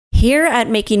Here at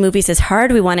Making Movies is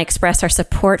Hard, we want to express our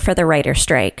support for the writer's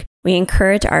strike. We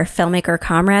encourage our filmmaker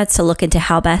comrades to look into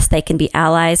how best they can be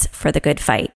allies for the good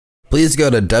fight. Please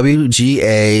go to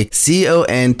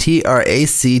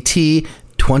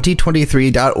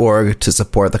WGACONTRACT2023.org to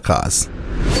support the cause.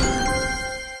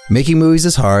 Making movies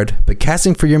is hard, but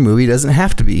casting for your movie doesn't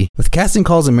have to be. With Casting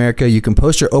Calls America, you can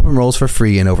post your open roles for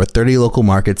free in over 30 local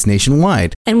markets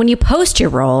nationwide. And when you post your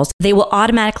roles, they will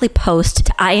automatically post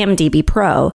to IMDb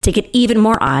Pro to get even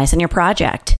more eyes on your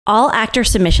project. All actor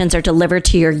submissions are delivered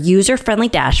to your user-friendly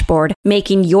dashboard,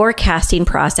 making your casting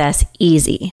process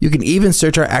easy. You can even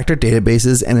search our actor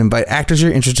databases and invite actors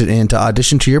you're interested in to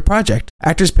audition to your project.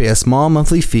 Actors pay a small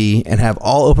monthly fee and have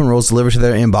all open roles delivered to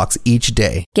their inbox each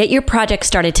day. Get your project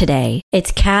started today.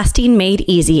 It's casting made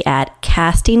easy at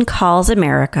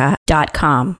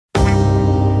castingcallsamerica.com.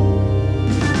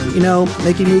 You know,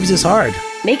 making movies is hard.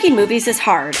 Making movies is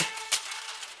hard.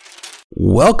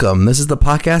 Welcome. This is the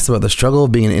podcast about the struggle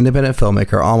of being an independent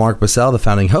filmmaker. I'm Mark Bussell, the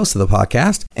founding host of the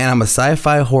podcast, and I'm a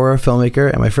sci-fi horror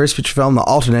filmmaker, and my first feature film, The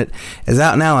Alternate, is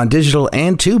out now on digital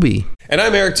and Tubi. And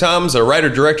I'm Eric Toms, a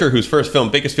writer-director whose first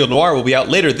film, Bakersfield Noir, will be out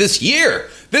later this year.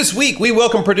 This week, we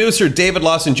welcome producer David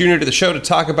Lawson Jr. to the show to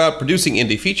talk about producing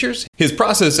indie features, his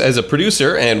process as a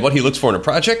producer, and what he looks for in a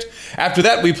project. After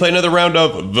that, we play another round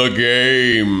of The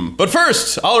Game. But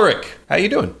first, Ulrich, how you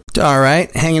doing? All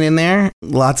right, hanging in there.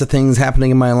 Lots of things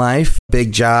happening in my life.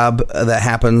 Big job that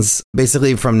happens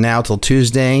basically from now till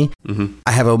Tuesday. Mm-hmm.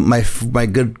 I have my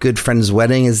good friend's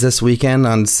wedding is this weekend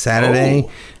on Saturday.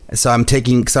 Oh. So I'm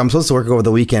supposed to work over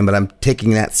the weekend, but I'm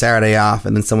taking that Saturday off,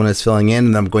 and then someone is filling in,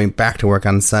 and I'm going back to work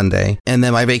on Sunday. And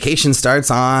then my vacation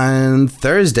starts on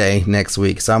Thursday next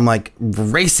week. So I'm like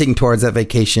racing towards that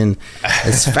vacation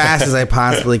as fast as I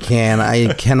possibly can.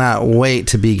 I cannot wait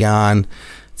to be gone.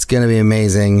 It's going to be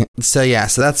amazing. So yeah,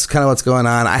 so that's kind of what's going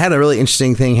on. I had a really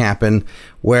interesting thing happen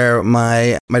where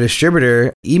my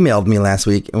distributor emailed me last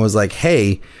week and was like,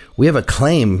 hey, we have a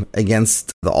claim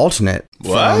against The Alternate.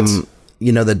 What? From,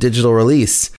 the digital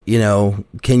release,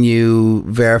 can you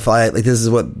verify, like, this is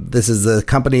the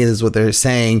company, this is what they're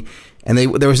saying. And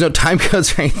there was no time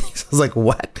codes or anything. So I was like,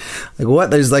 what? Like, what?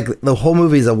 There's like, the whole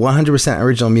movie is a 100%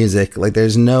 original music. Like,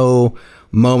 there's no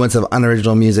moments of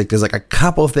unoriginal music. There's like a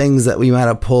couple things that we might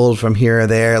have pulled from here or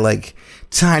there, like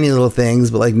tiny little things,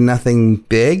 but like nothing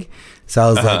big. So I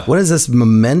was like, what is this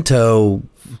Memento,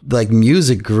 like,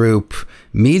 music group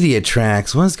media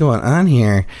tracks? What's going on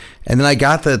here? And then I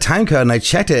got the time code and I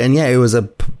checked it, and yeah, it was a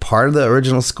part of the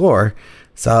original score.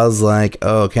 So I was like,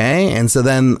 okay. And so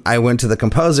then I went to the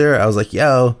composer. I was like,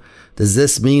 yo, does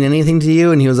this mean anything to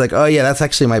you? And he was like, oh yeah, that's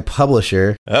actually my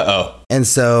publisher. Uh-oh. And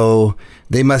so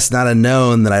they must not have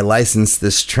known that I licensed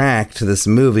this track to this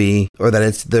movie, or that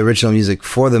it's the original music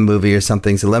for the movie or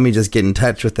something. So let me just get in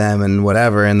touch with them and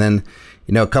whatever. And then,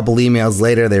 a couple emails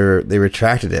later, they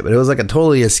retracted it. But it was like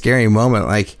a scary moment.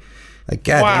 Like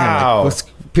God wow. damn,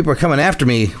 people are coming after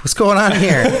me. What's going on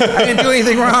here? I didn't do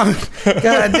anything wrong.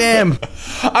 God damn.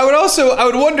 I would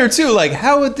wonder too, like,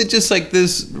 how would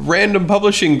this random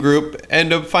publishing group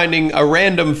end up finding a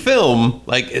random film?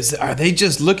 Like, are they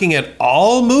just looking at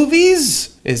all movies?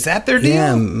 Is that their deal?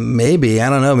 Yeah, maybe. I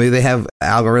don't know. Maybe they have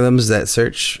algorithms that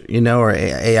search, or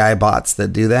AI bots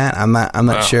that do that. I'm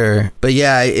not sure. But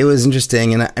yeah, it was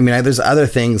interesting. And I mean, there's other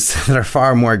things that are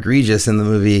far more egregious in the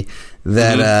movie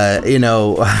that,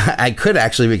 I could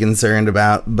actually be concerned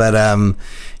about. But, like,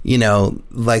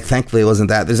 thankfully it wasn't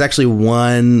that. There's actually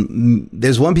one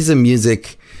piece of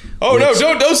music. Oh, no,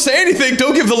 don't say anything.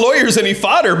 Don't give the lawyers any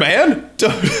fodder, man.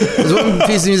 There's one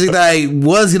piece of music that I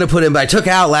was going to put in, but I took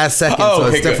out last second, so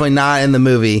it's definitely not in the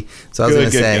movie. So I was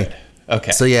going to say. Good.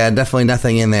 Okay. So yeah, definitely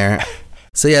nothing in there.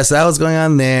 So yeah, so that was going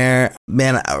on there.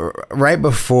 Man, right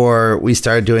before we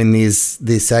started doing these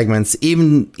segments,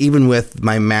 even with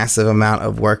my massive amount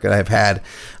of work that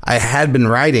I had been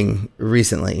writing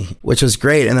recently, which was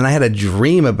great. And then I had a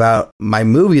dream about my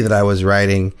movie that I was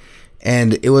writing.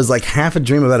 And it was like half a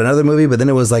dream about another movie, but then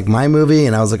it was like my movie.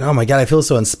 And I was like, oh my God, I feel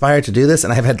so inspired to do this.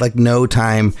 And I've had like no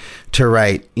time to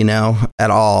write,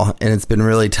 at all. And it's been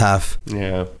really tough.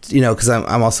 Yeah. Because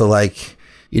I'm also like,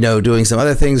 doing some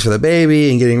other things for the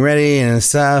baby and getting ready and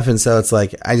stuff. And so it's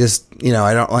like, I just,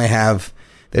 I don't really have,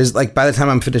 there's like, by the time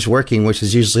I'm finished working, which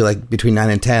is usually like between 9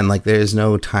 and 10, like there's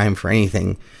no time for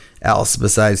anything else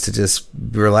besides to just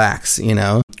relax,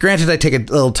 Granted, I take a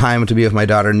little time to be with my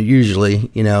daughter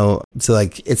usually, so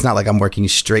like, it's not like I'm working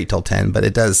straight till 10, but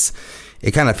it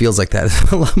kind of feels like that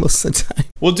most of the time.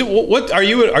 Well, what are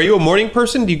you a morning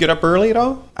person? Do you get up early at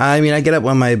all? I mean, I get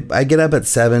up at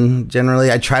 7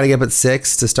 generally. I try to get up at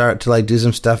 6 to start to like do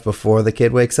some stuff before the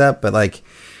kid wakes up, but like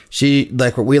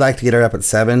we like to get her up at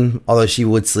 7, although she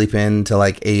would sleep in to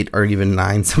like 8 or even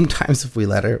 9 sometimes if we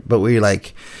let her, but we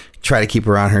like try to keep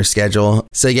her on her schedule.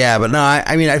 So yeah, but no,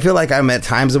 I mean, I feel like I'm at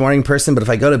times a morning person, but if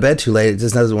I go to bed too late, it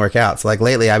just doesn't work out. So like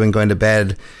lately I've been going to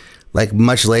bed like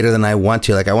much later than I want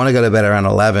to. Like I want to go to bed around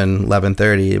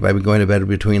 11:30. I've been going to bed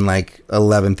between like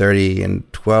 11:30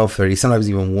 and 12:30, sometimes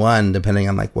even 1, depending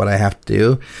on like what I have to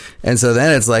do. And so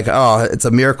then it's like, oh, it's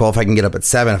a miracle if I can get up at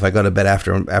 7 if I go to bed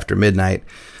after midnight.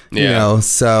 Yeah. You know,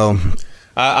 so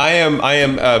I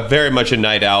am very much a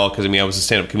night owl because I mean I was a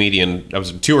stand-up comedian. I was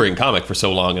a touring comic for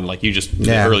so long, and like the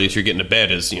earliest you're getting to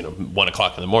bed is 1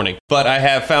 o'clock in the morning. But I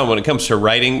have found when it comes to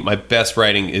writing, my best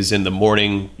writing is in the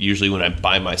morning, usually when I'm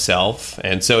by myself.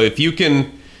 And so if you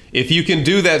can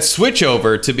do that switch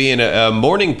over to being a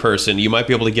morning person, you might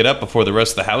be able to get up before the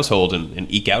rest of the household and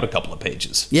eke out a couple of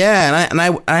pages. Yeah, and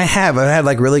I've had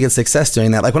like really good success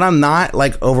doing that. Like when I'm not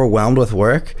like overwhelmed with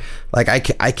work, like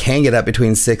I can get up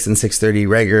between 6 and 6:30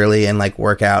 regularly and like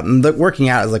work out. And the working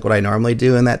out is like what I normally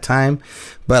do in that time.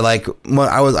 But like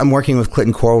I'm working with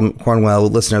Clinton Cornwell,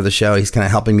 listener of the show. He's kind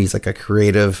of helping me. He's like a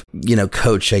creative,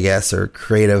 coach, I guess, or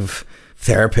creative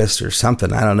therapist or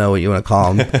something. I don't know what you want to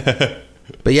call him.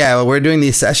 But yeah, we're doing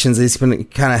these sessions. He's been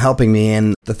kind of helping me.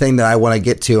 And the thing that I want to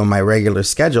get to on my regular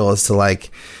schedule is to like,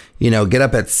 get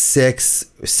up at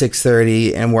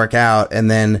 6:30 and work out, and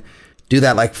then do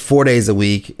that like 4 days a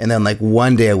week. And then like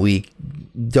 1 day a week,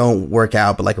 don't work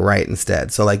out, but like write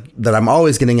instead. So like that I'm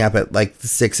always getting up at like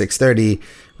 6:30,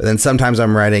 but then sometimes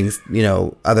I'm writing,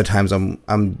 other times I'm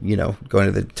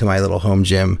going to my little home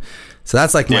gym. So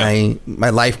that's like my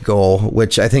life goal,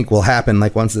 which I think will happen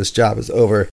like once this job is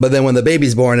over. But then when the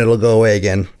baby's born, it'll go away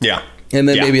again. Yeah. And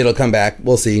then maybe it'll come back.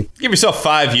 We'll see. Give yourself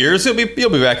 5 years. You'll be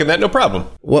back in that. No problem.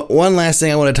 One last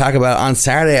thing I want to talk about. On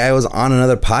Saturday, I was on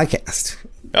another podcast.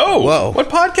 Oh, whoa. What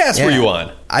podcast were you on?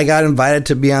 I got invited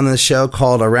to be on this show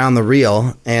called Around the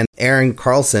Reel, and Aaron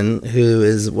Carlson, who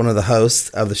is one of the hosts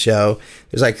of the show,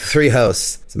 there's like 3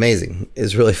 hosts. It's amazing.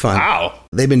 It's really fun. Wow.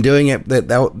 They've been doing it,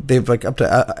 they've like up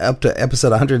to episode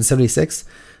 176,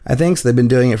 I think. So they've been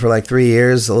doing it for like 3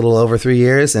 years, a little over 3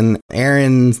 years. And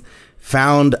Aaron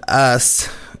found us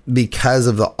because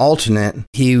of the alternate.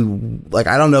 He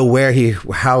I don't know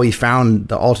how he found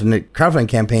the alternate crowdfunding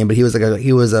campaign, but he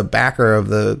was a backer of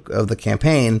the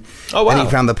campaign. Oh wow! And he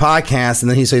found the podcast,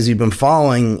 and then he says he's been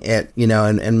following it,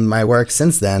 and my work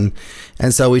since then.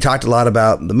 And so we talked a lot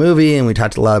about the movie, and we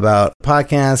talked a lot about the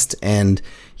podcast, and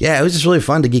yeah, it was just really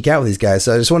fun to geek out with these guys.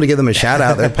 So I just want to give them a shout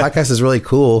out. Their podcast is really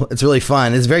cool. It's really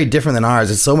fun. It's very different than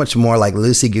ours. It's so much more like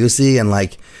loosey goosey and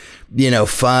like,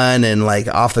 fun and like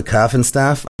off the cuff and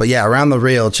stuff. But yeah, Around the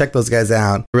Reel, check those guys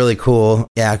out. Really cool.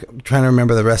 Yeah, I'm trying to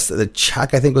remember the rest of the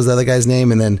Chuck, I think was the other guy's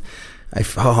name. And then I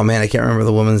can't remember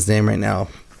the woman's name right now.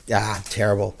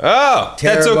 Terrible. Oh,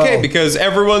 terrible. That's okay, because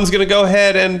everyone's going to go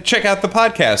ahead and check out the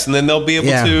podcast, and then they'll be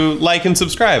able to like and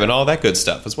subscribe and all that good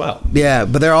stuff as well. Yeah,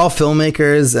 but they're all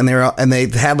filmmakers, and they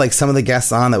had like some of the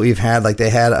guests on that we've had. Like they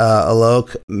had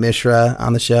Alok Mishra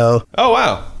on the show. Oh,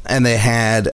 wow. And they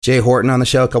had Jay Horton on the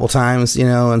show a couple times,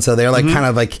 and so they're like kind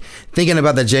of like thinking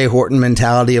about the Jay Horton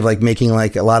mentality of like making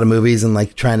like a lot of movies and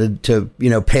like trying to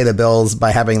pay the bills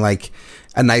by having like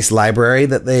a nice library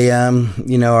that they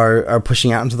are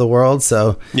pushing out into the world.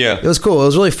 So yeah, it was cool. It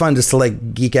was really fun just to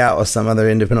like geek out with some other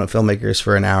independent filmmakers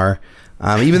for an hour.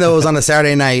 Even though it was on a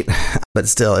Saturday night, but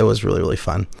still, it was really, really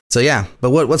fun. So yeah, but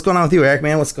what's going on with you, Eric,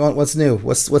 man? What's new?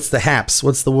 What's the haps?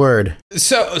 What's the word?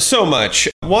 So much.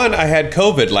 One, I had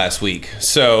COVID last week,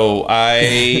 so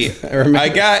I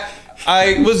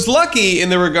was lucky in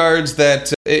the regards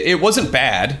that it wasn't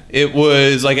bad. It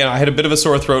was like, I had a bit of a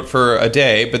sore throat for a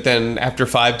day, but then after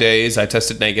 5 days, I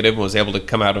tested negative and was able to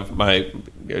come out of my,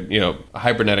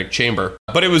 hibernetic chamber.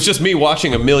 But it was just me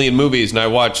watching a million movies, and I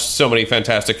watched so many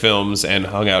fantastic films and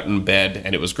hung out in bed,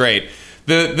 and it was great.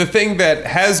 The thing that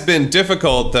has been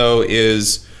difficult, though,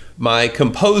 is my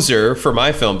composer for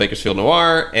my film, Bakersfield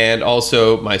Noir, and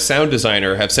also my sound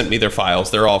designer have sent me their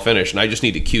files. They're all finished, and I just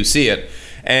need to QC it.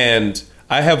 And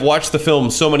I have watched the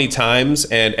film so many times,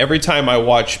 and every time I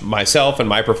watch myself and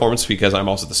my performance, because I'm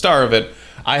also the star of it,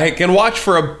 I can watch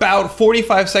for about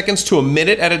 45 seconds to a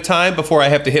minute at a time before I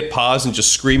have to hit pause and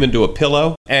just scream into a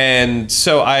pillow. And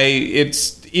so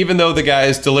even though the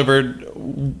guys delivered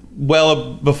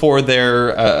well before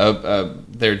their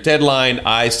deadline,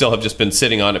 I still have just been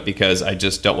sitting on it because I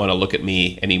just don't want to look at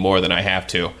me any more than I have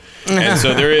to. And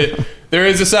so there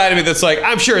is a side of me that's like,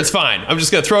 I'm sure it's fine. I'm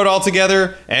just going to throw it all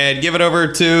together and give it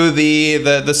over to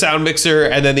the sound mixer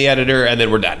and then the editor, and then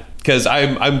we're done. Because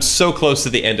I'm so close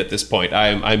to the end at this point.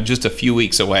 I'm just a few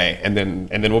weeks away, and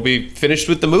then we'll be finished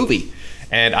with the movie.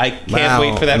 And I can't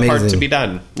wait for that part to be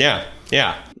done. Yeah.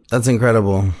 That's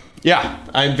incredible. Yeah,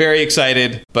 I'm very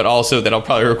excited, but also that'll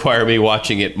probably require me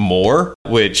watching it more,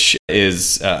 which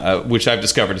I've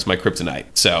discovered is my kryptonite.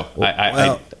 So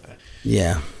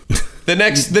yeah. The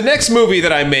next movie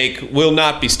that I make will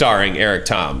not be starring Eric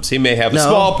Toms. He may have a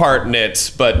small part in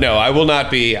it, but no, I will not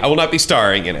be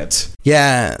starring in it.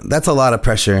 Yeah, that's a lot of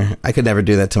pressure. I could never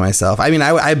do that to myself. I mean,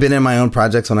 I've been in my own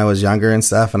projects when I was younger and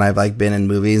stuff, and I've like been in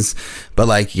movies, but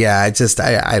like, yeah,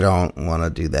 I don't want to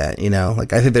do that. You know,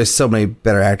 like I think there's so many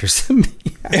better actors than me.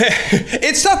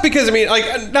 It's tough because I mean,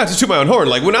 like, not to toot my own horn,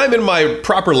 like when I'm in my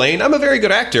proper lane, I'm a very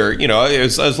good actor. You know,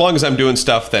 as long as I'm doing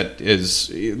stuff that is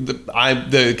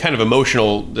the kind of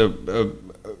emotional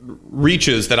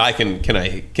reaches that I can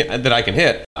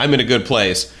hit, I'm in a good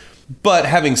place. But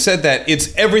having said that,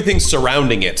 it's everything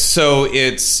surrounding it. So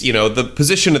it's, you know, the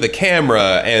position of the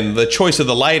camera and the choice of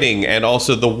the lighting and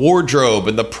also the wardrobe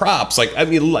and the props. Like, I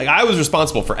mean, like I was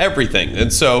responsible for everything.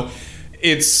 And so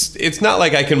it's not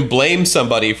like I can blame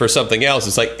somebody for something else.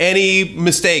 It's like any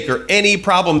mistake or any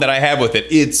problem that I have with it,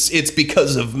 it's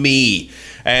because of me.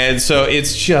 And so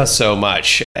it's just so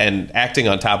much. And acting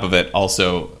on top of it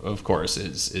also, of course,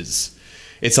 is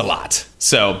it's a lot.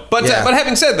 So, but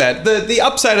having said that, the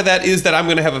upside of that is that I'm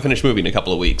going to have a finished movie in a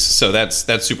couple of weeks. So that's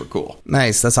super cool.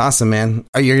 Nice. That's awesome, man.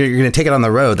 You're going to take it on the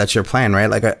road. That's your plan,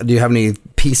 right? Like, do you have any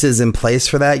pieces in place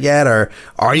for that yet? Or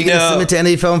are you going to submit to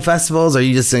any film festivals? Or are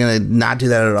you just going to not do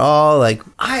that at all? Like,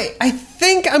 I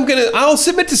think I'll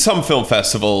submit to some film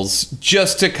festivals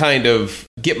just to kind of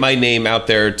get my name out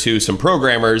there to some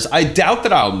programmers. I doubt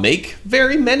that I'll make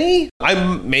very many.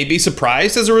 I'm maybe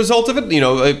surprised as a result of it. You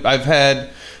know, I've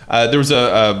had... there was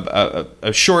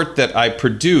a short that I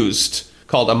produced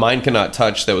called A Mind Cannot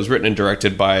Touch that was written and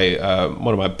directed by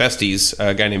one of my besties,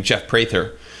 a guy named Jeff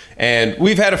Prather. And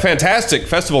we've had a fantastic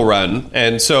festival run.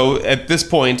 And so at this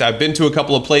point, I've been to a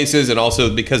couple of places. And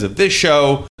also because of this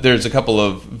show, there's a couple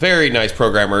of very nice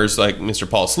programmers like Mr.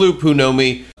 Paul Sloop who know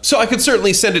me. So I could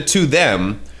certainly send it to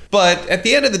them. But at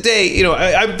the end of the day, you know,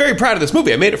 I'm very proud of this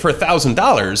movie. I made it for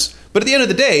 $1,000. But at the end of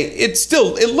the day,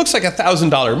 it looks like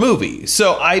 $1,000 movie.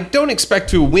 So I don't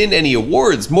expect to win any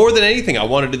awards. More than anything, I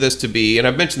wanted this to be, and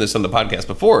I've mentioned this on the podcast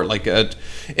before, like an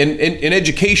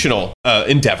educational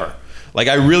endeavor. Like,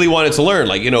 I really wanted to learn,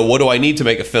 like, you know, what do I need to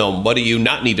make a film? What do you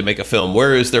not need to make a film?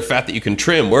 Where is there fat that you can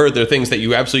trim? Where are there things that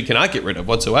you absolutely cannot get rid of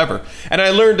whatsoever? And I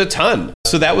learned a ton.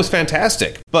 So that was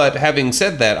fantastic. But having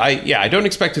said that, I don't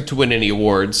expect it to win any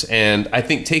awards. And I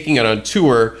think taking it on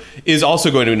tour is also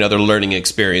going to be another learning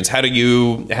experience. How do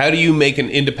you make an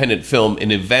independent film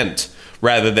an event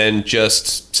rather than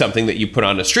just something that you put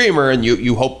on a streamer and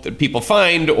you hope that people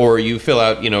find, or you fill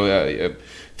out, you know,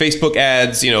 Facebook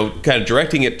ads, you know, kind of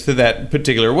directing it to that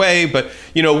particular way. But,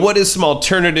 you know, what is some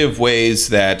alternative ways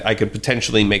that I could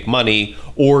potentially make money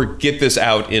or get this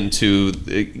out to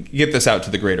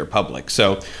the greater public?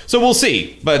 So we'll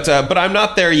see. But I'm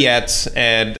not there yet.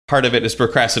 And part of it is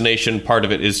procrastination. Part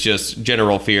of it is just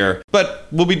general fear. But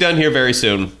we'll be done here very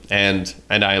soon. And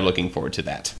I am looking forward to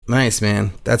that. Nice,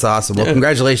 man. That's awesome. Well,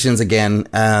 congratulations again.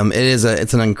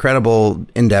 It's an incredible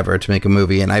endeavor to make a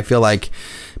movie. And I feel like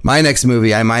my next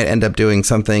movie, I might end up doing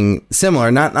something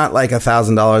similar, not like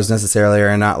 $1,000 necessarily,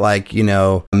 or not like, you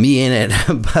know, me in it,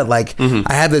 but like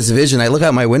I have this vision. I look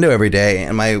out my window every day,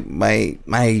 and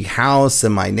my house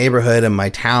and my neighborhood and my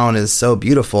town is so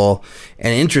beautiful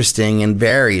and interesting and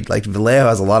varied. Like, Vallejo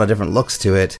has a lot of different looks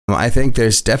to it. I think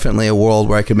there's definitely a world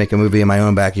where I could make a movie in my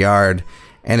own backyard.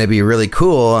 And it'd be really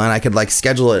cool, and I could like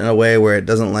schedule it in a way where it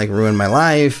doesn't like ruin my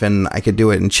life, and I could do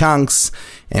it in chunks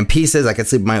and pieces. I could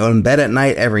sleep in my own bed at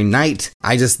night every night.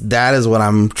 That is what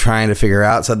I'm trying to figure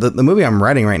out. So the movie I'm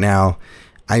writing right now,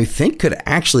 I think could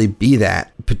actually be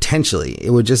that, potentially.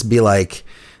 It would just be like,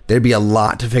 there'd be a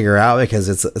lot to figure out because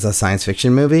it's a science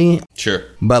fiction movie. Sure.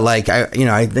 But like,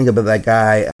 I think about that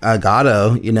guy,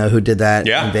 Gatto, you know, who did that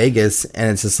in Vegas,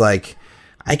 and it's just like,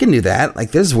 I can do that. Like,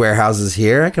 there's warehouses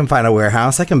here. I can find a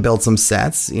warehouse. I can build some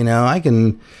sets. You know, I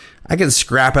can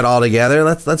scrap it all together.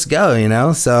 Let's go. You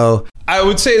know, so I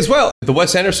would say as well, the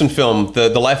Wes Anderson film, The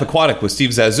Life Aquatic with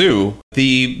Steve Zissou,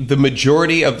 the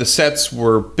majority of the sets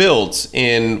were built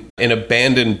in an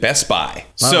abandoned Best Buy.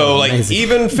 So like amazing.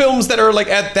 Even films that are like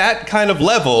at that kind of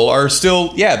level are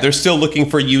still, they're still looking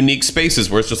for unique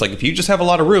spaces where it's just like, if you just have a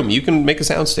lot of room, you can make a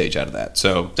soundstage out of that.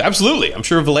 So absolutely. I'm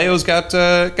sure Vallejo's got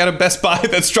a Best Buy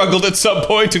that struggled at some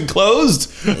point and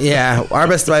closed. Yeah, our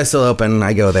Best Buy is still open.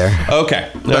 I go there. Okay.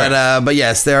 But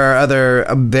yes, there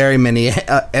are very many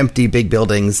empty big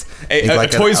buildings. A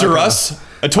Toys R Us?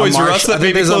 A Toys R Us that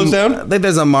maybe closed down? I think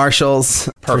there's a Marshall's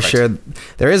for sure.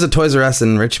 There is a Toys R Us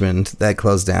in Richmond that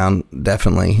closed down,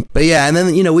 definitely. But yeah, and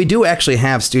then, we do actually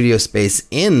have studio space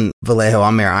in Vallejo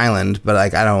on Mare Island, but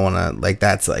like, I don't want to, like,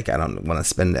 that's like, I don't want to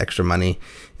spend extra money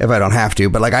if I don't have to.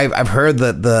 But like, I've heard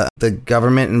that the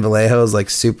government in Vallejo is like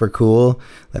super cool.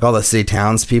 Like all the city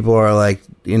townspeople are like,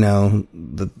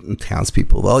 the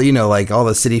townspeople. Well, like all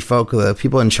the city folk, the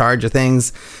people in charge of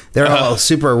things, they're all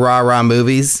super rah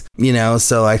movies,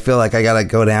 so I feel like I got to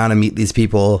go down and meet these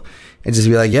people and just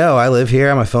be like, yo, I live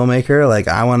here. I'm a filmmaker. Like,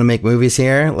 I want to make movies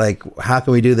here. Like, how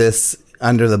can we do this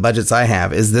under the budgets I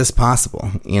have? Is this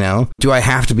possible? Do I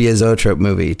have to be a Zoetrope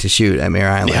movie to shoot at Mare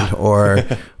Island, or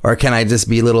can I just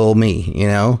be little me?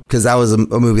 Because that was a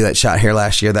movie that shot here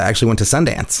last year that actually went to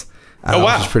Sundance. Oh,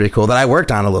 wow. Which is pretty cool, that I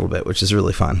worked on a little bit, which is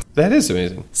really fun. That is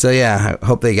amazing. So yeah, I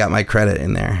hope they got my credit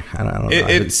in there. I don't know.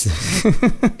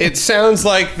 It sounds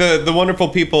like the wonderful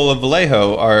people of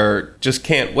Vallejo just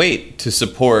can't wait to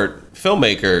support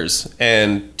filmmakers.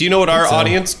 And do you know what our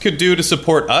audience could do to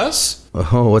support us?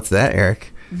 Oh, what's that,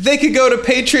 Eric? They could go to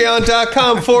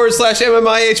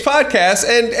patreon.com/MMIH podcast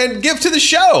and give to the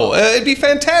show. It'd be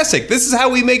fantastic. This is how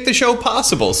we make the show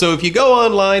possible. So if you go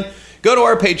online, go to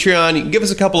our Patreon. You can give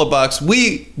us a couple of bucks.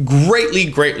 We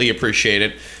greatly appreciate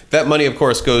it. That money, of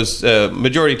course, goes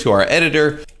majority to our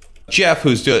editor, Jeff,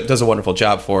 who does a wonderful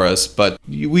job for us. But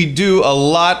we do a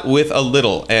lot with a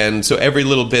little. And so every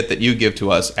little bit that you give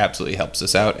to us absolutely helps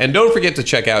us out. And don't forget to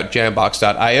check out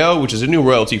jambox.io, which is a new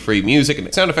royalty-free music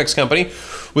and sound effects company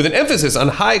with an emphasis on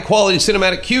high-quality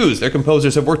cinematic cues. Their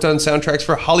composers have worked on soundtracks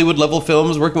for Hollywood-level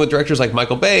films, working with directors like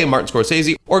Michael Bay and Martin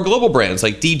Scorsese, or global brands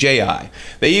like DJI.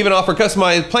 They even offer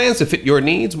customized plans to fit your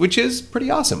needs, which is pretty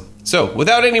awesome. So,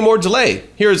 without any more delay,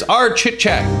 here's our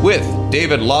chit-chat with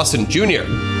David Lawson Jr.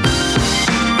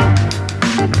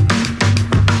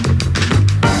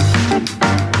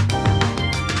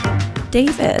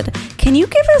 David, can you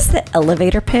give us the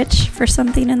elevator pitch for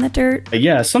Something in the Dirt?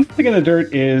 Yeah, Something in the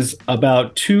Dirt is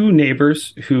about two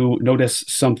neighbors who notice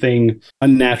something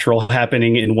unnatural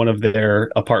happening in one of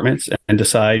their apartments and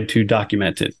decide to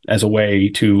document it as a way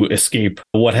to escape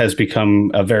what has become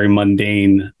a very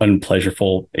mundane,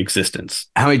 unpleasurable existence.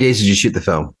 How many days did you shoot the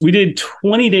film? We did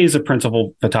 20 days of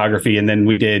principal photography, and then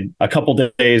we did a couple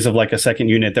days of like a second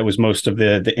unit that was most of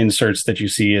the inserts that you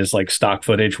see as like stock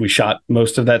footage. We shot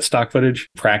most of that stock footage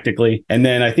practically. And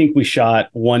then I think we shot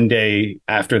one day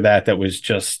after that was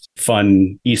just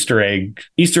fun Easter egg.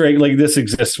 Like this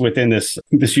exists within this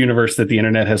universe that the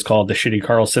internet has called the Shitty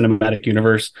Carl cinematic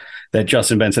universe that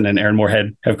Justin Benson and Aaron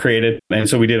Moorhead have created. And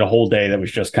so we did a whole day that was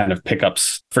just kind of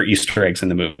pickups for Easter eggs in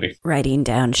the movie. Writing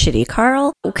down Shitty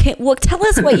Carl. Okay, well, tell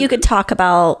us what you could talk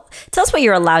about. Tell us what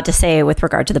you're allowed to say with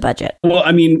regard to the budget. Well,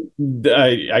 I mean,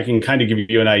 I can kind of give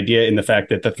you an idea in the fact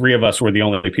that the three of us were the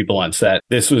only people on set.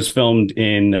 This was filmed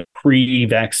in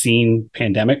pre-vaccine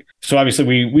pandemic. So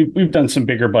obviously we've done some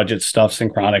bigger budget stuff.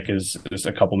 Synchronic is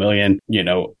a couple million,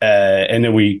 and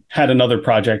then we had another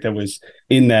project that was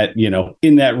in that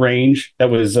range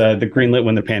that was the greenlit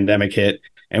when the pandemic hit.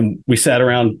 And we sat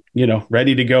around,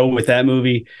 ready to go with that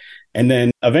movie. And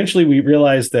then eventually we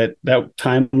realized that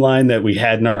timeline that we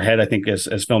had in our head, I think as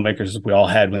filmmakers, we all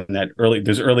had when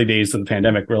those early days of the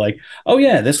pandemic, we're like, oh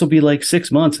yeah, this will be like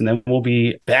 6 months and then we'll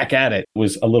be back at it,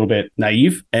 was a little bit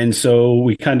naive. And so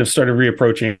we kind of started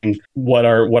reapproaching what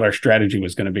our strategy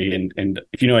was going to be. And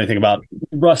if you know anything about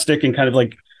Rustic and kind of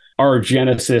like our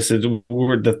genesis is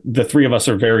the three of us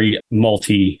are very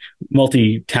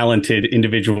multi-talented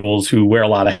individuals who wear a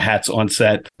lot of hats on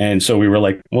set. And so we were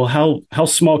like, well, how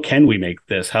small can we make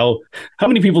this? How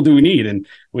many people do we need? And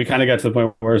we kind of got to the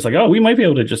point where it's like, oh, we might be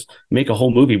able to just make a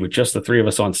whole movie with just the three of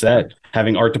us on set,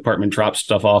 having art department drop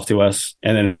stuff off to us,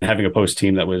 and then having a post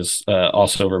team that was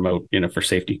also remote, for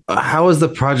safety. How was the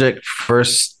project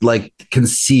first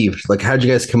conceived? How did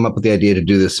you guys come up with the idea to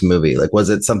do this movie? Was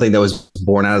it something that was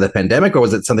born out of the pandemic, or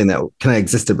was it something that kind of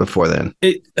existed before then?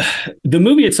 The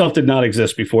movie itself did not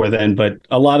exist before then, but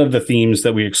a lot of the themes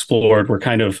that we explored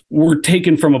were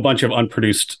taken from a bunch of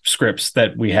unproduced scripts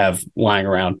that we have lying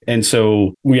around. And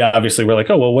so we obviously were like,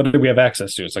 oh, well, what do we have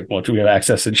access to? It's like, well, do we have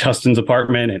access to Justin's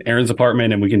apartment and Aaron's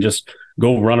apartment? And we can just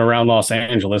go run around Los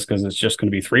Angeles because it's just going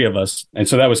to be three of us. And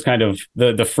so that was kind of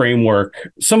the framework.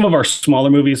 Some of our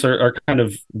smaller movies are kind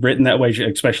of written that way,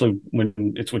 especially when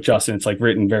it's with Justin. It's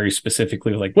written very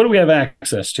specifically, what do we have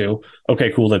access to?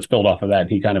 Okay, cool. Let's build off of that.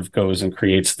 And he kind of goes and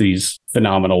creates these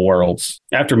phenomenal worlds.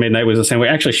 After Midnight was the same way.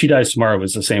 Actually, She Dies Tomorrow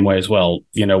was the same way as well,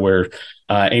 where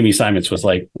Amy Simons was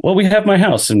like, well, we have my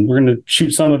house and we're going to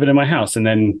shoot some of it in my house. And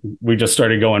then we just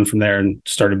started going from there and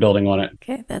started building on it.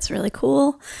 Okay, that's really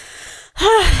cool.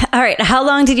 All right. How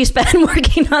long did you spend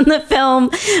working on the film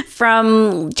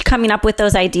from coming up with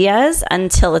those ideas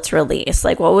until its release?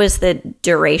 Like, what was the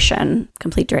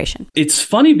complete duration? It's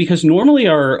funny because normally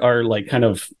our like kind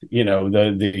of,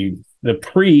 the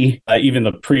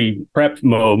pre-prep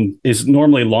mode is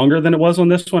normally longer than it was on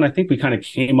this one. I think we kind of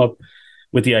came up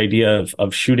with the idea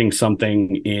of shooting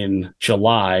something in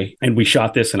July, and we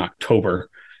shot this in October.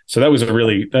 So that was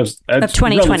that's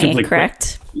 2020,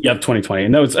 correct? Yep, 2020.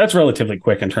 And that's relatively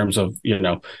quick in terms of,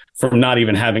 from not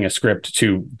even having a script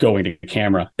to going to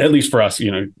camera. At least for us,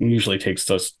 it usually takes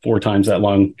us 4 times that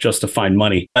long just to find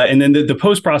money. And then the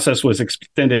post process was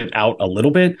extended out a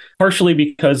little bit, partially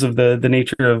because of the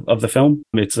nature of the film.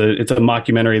 It's a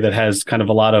mockumentary that has kind of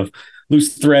a lot of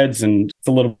loose threads and it's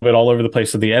a little bit all over the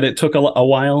place. So the edit took a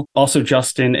while. Also,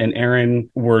 Justin and Aaron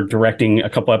were directing a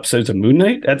couple episodes of Moon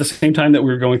Knight at the same time that we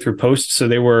were going through post. So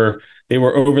they were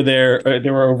over there. They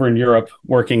were over in Europe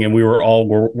working, and we were all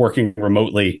working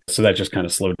remotely. So that just kind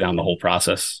of slowed down the whole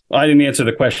process. I didn't answer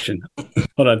the question.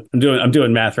 Hold on, I'm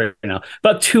doing math right now.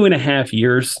 About 2.5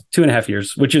 years. 2.5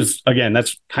 years, which is, again,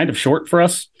 that's kind of short for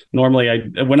us. Normally,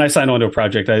 when I sign on to a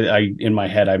project, I in my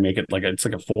head I make it it's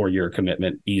like a 4-year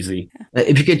commitment, easy.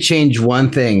 If you could change one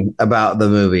thing about the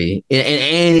movie in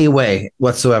any way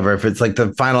whatsoever, if it's like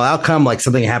the final outcome, like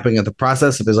something happening in the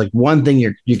process, if there's like one thing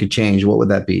you could change, what would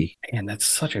that be? Man, that's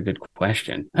such a good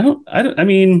question. I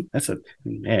mean,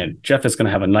 Jeff is going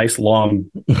to have a nice long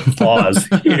pause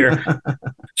here.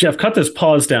 Jeff, cut this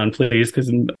pause down, please.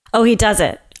 He does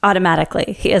it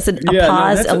automatically. He has a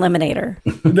pause eliminator.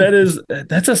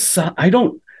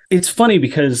 It's funny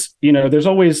because, there's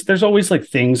always like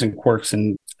things and quirks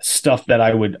and stuff that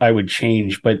I would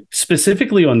change, but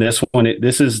specifically on this one,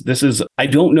 this is I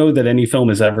don't know that any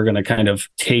film is ever going to kind of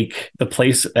take the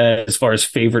place as far as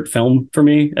favorite film for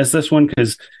me as this one,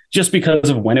 because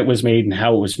of when it was made and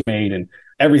how it was made and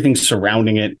everything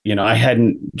surrounding it.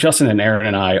 Justin and Aaron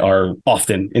and I are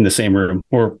often in the same room.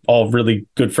 We're all really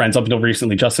good friends. Up until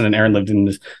recently, Justin and Aaron lived in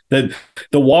this.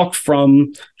 The walk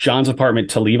from John's apartment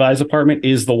to Levi's apartment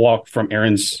is the walk from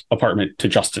Aaron's apartment to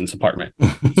Justin's apartment.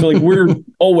 So like we're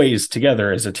always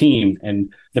together as a team.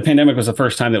 And the pandemic was the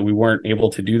first time that we weren't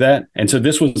able to do that. And so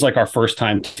this was like our first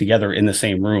time together in the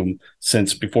same room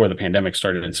since before the pandemic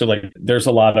started. And so like there's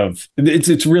a lot of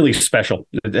it's really special.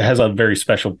 It has a very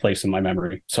special place in my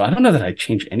memory. So I don't know that I'd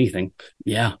change anything.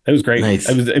 Yeah, it was great. Nice.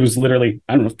 It was literally,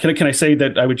 I don't know. Can I say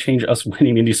that I would change us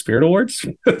winning Indie Spirit Awards?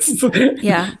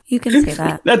 Yeah, you can say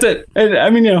that. That's it. And, I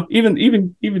mean,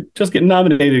 even just getting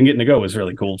nominated and getting to go was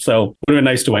really cool. So it would have been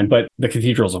nice to win. But The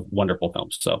Cathedral's a wonderful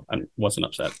film. So I wasn't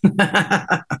upset.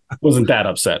 Wasn't that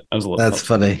upset. I was a little. That's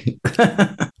funny.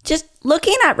 Just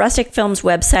looking at Rustic Films'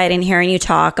 website and hearing you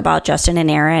talk about Justin and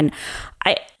Aaron,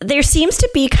 there seems to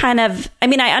be kind of, I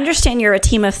understand you're a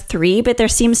team of 3, but there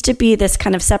seems to be this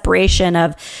kind of separation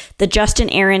of the Justin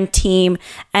Aaron team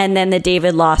and then the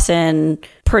David Lawson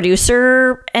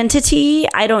producer entity.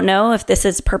 I don't know if this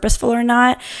is purposeful or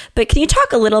not, but can you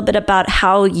talk a little bit about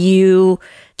how you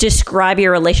describe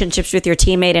your relationships with your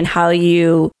teammate and how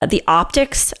the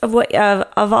optics of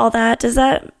all that?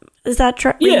 Is that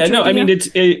true? Yeah, no, I mean,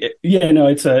 it's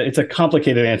a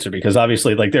complicated answer because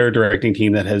obviously like they're a directing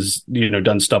team that has,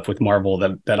 done stuff with Marvel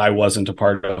that I wasn't a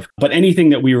part of, but anything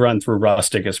that we run through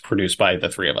Rustic is produced by the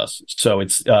 3 of us. So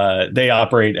it's, they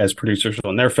operate as producers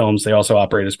on their films. They also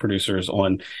operate as producers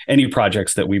on any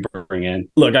projects that we bring in.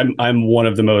 Look, I'm one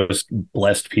of the most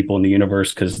blessed people in the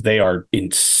universe because they are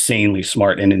insanely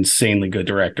smart and insanely good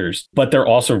directors, but they're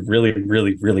also really,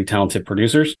 really, really talented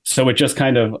producers. So it just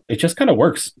kind of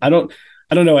works. I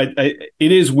don't know. It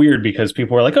is weird because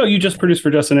people are like, "Oh, you just produced for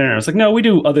Justin and Aaron." I was like, "No, we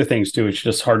do other things too. It's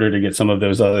just harder to get some of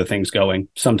those other things going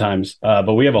sometimes."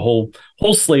 But we have a whole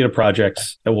slate of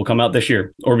projects that will come out this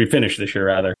year, or be finished this year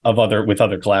rather, with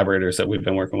other collaborators that we've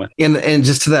been working with. And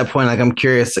just to that point, like I'm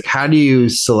curious, like how do you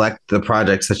select the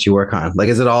projects that you work on? Like,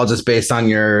 is it all just based on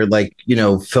your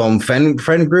film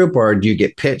friend group, or do you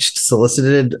get pitched,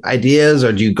 solicited ideas,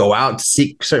 or do you go out to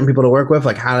seek certain people to work with?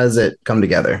 Like, how does it come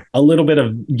together? A little bit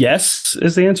of yes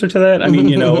is the answer to that. I mean,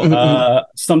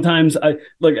 sometimes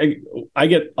I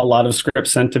get a lot of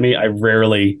scripts sent to me. I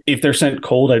rarely, if they're sent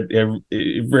cold, it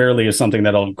rarely is something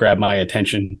that'll grab my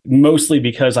attention, mostly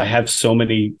because I have so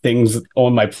many things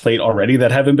on my plate already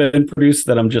that haven't been produced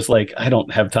that I'm just like, I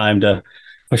don't have time to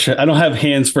push. I don't have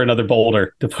hands for another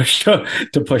boulder to push up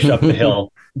the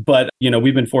hill. But,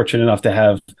 we've been fortunate enough to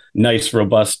have nice,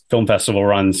 robust film festival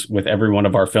runs with every one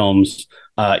of our films,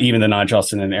 even the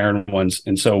non-Justin and Aaron ones.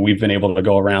 And so we've been able to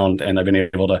go around, and I've been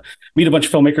able to meet a bunch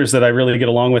of filmmakers that I really get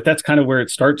along with. That's kind of where it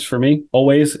starts for me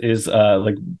always is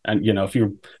if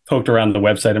you poked around the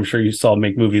website, I'm sure you saw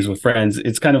Make Movies with Friends.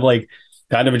 It's kind of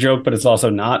a joke, but it's also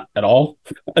not at all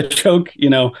a joke.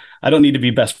 I don't need to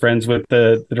be best friends with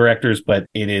the directors, but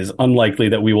it is unlikely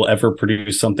that we will ever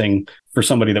produce something for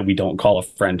somebody that we don't call a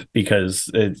friend, because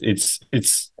it's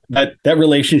that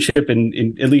relationship,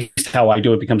 and at least how I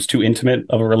do it, becomes too intimate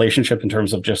of a relationship in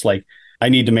terms of just I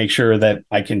need to make sure that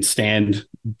I can stand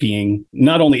being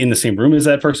not only in the same room as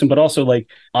that person, but also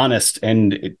honest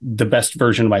and the best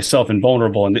version of myself and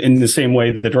vulnerable. And in the same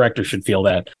way, the director should feel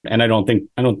that. And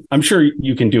I'm sure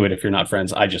you can do it if you're not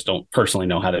friends. I just don't personally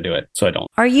know how to do it. So I don't.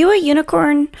 Are you a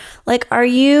unicorn? Are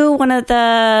you one of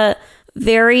the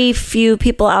very few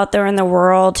people out there in the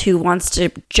world who wants to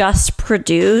just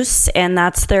produce and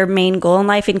that's their main goal in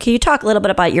life? And can you talk a little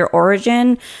bit about your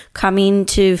origin coming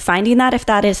to finding that, if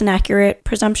that is an accurate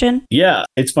presumption? Yeah,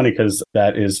 it's funny because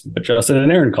that is what Justin and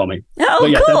Aaron call me. Oh, but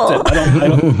yeah,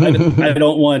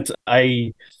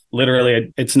 cool.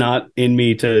 Literally, it's not in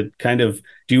me to kind of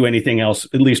do anything else,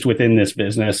 at least within this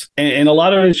business. And a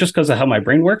lot of it is just because of how my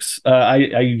brain works.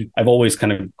 I've always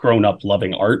kind of grown up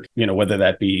loving art, whether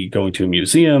that be going to a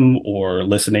museum or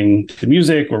listening to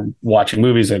music or watching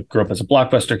movies. I grew up as a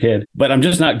Blockbuster kid, but I'm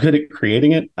just not good at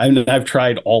creating it. I've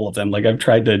tried all of them. I've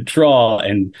tried to draw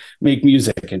and make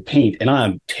music and paint, and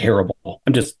I'm terrible.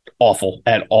 I'm just awful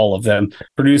at all of them.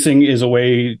 Producing is a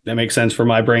way that makes sense for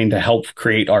my brain to help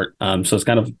create art. So it's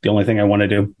kind of the only thing I want to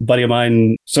do. A buddy of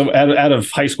mine, so out of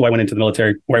high school, I went into the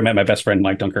military where I met my best friend,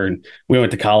 Mike Dunker, and we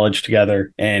went to college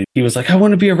together. And he was like, I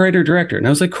want to be a writer director. And I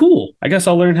was like, cool, I guess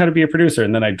I'll learn how to be a producer.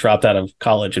 And then I dropped out of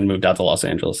college and moved out to Los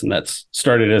Angeles. And that's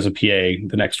started as a PA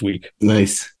the next week.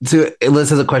 Nice. So Liz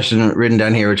has a question written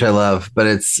down here, which I love, but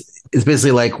it's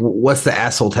basically what's the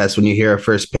asshole test when you hear a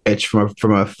first pitch from a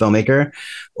filmmaker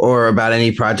or about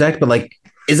any project? But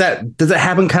does that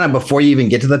happen kind of before you even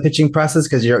get to the pitching process?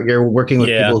 Because you're working with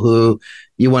people who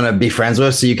you want to be friends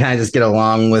with, so you kind of just get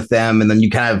along with them, and then you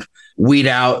kind of weed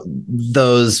out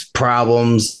those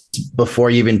problems before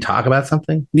you even talk about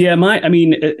something. Yeah,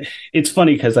 it's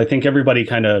funny because I think everybody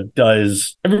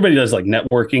does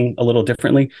networking a little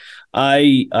differently.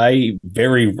 I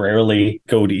very rarely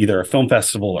go to either a film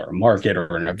festival or a market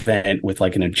or an event with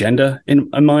an agenda in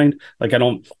mind. I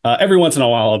don't, every once in a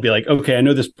while I'll be like, okay, I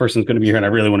know this person's going to be here and I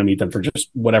really want to meet them for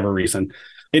just whatever reason.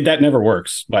 That never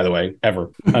works, by the way, ever,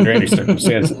 under any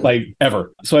circumstance,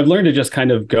 ever. So I've learned to just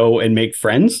kind of go and make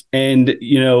friends. And,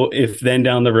 if then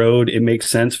down the road, it makes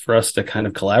sense for us to kind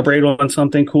of collaborate on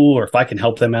something cool, or if I can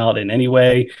help them out in any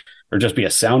way, or just be a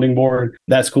sounding board,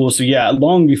 that's cool. So yeah,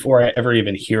 long before I ever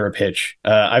even hear a pitch,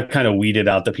 I've kind of weeded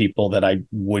out the people that I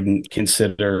wouldn't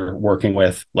consider working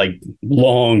with,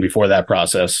 long before that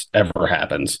process ever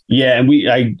happens. Yeah, and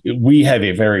we have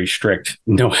a very strict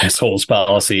no assholes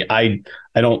policy. I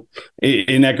don't,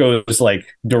 and that goes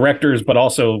directors, but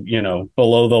also,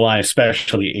 below the line,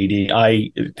 especially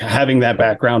AD. Having that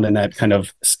background and that kind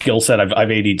of skill set, I've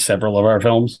AD'd several of our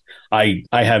films. I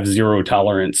have zero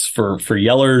tolerance for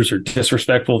yellers or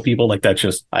disrespectful people.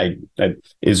 That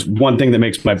is one thing that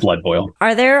makes my blood boil.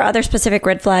 Are there other specific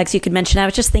red flags you could mention? I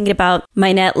was just thinking about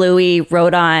Minette Louie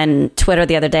wrote on Twitter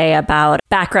the other day about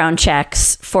background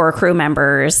checks for crew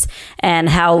members and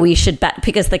how we should bet,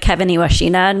 because the Kevin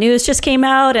Iwashina news just came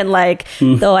out, and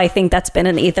though I think that's been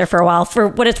in the ether for a while. For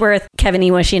what it's worth, Kevin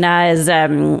Iwashina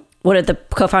is one of the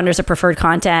co-founders of Preferred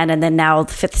Content, and then now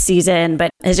the 5th season,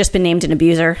 but has just been named an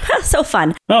abuser. So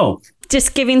fun. Oh,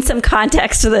 just giving some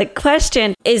context to the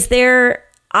question.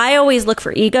 I always look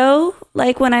for ego,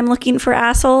 when I'm looking for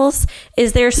assholes.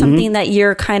 Is there something that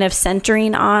you're kind of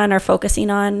centering on or focusing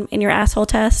on in your asshole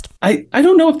test? I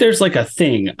don't know if there's a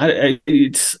thing.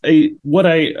 What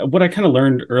I kind of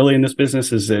learned early in this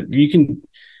business is that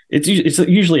it's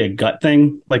usually a gut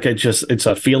thing. It's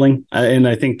a feeling. And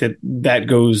I think that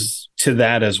goes to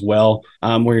that as well,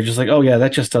 where you're just oh yeah,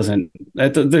 that just doesn't,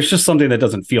 there's just something that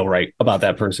doesn't feel right about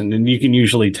that person. And you can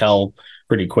usually tell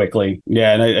pretty quickly.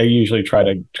 Yeah. And I usually try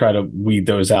to weed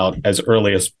those out as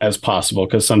early as possible,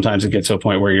 because sometimes it gets to a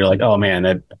point where you're oh man,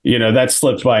 that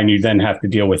slipped by, and you then have to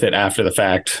deal with it after the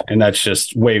fact. And that's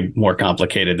just way more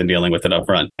complicated than dealing with it up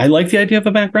front. I like the idea of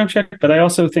a background check, but I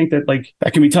also think that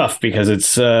that can be tough, because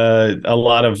it's a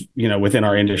lot of, within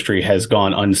our industry has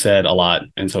gone unsaid a lot.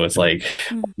 And so it's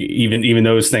even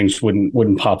those things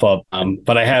wouldn't pop up.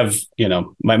 But I have,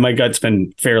 my gut's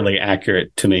been fairly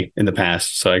accurate to me in the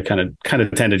past. So I kind of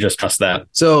kind of tend to just trust that.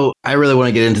 So I really want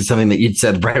to get into something that you'd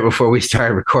said right before we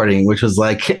started recording, which was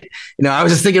like, I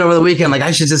was just thinking over the weekend, like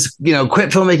I should just, quit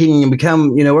filmmaking and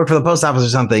become, work for the post office or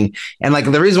something. And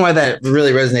like the reason why that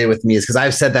really resonated with me is because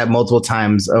I've said that multiple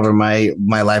times over my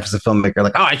life as a filmmaker,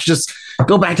 like, oh, I should just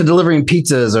go back to delivering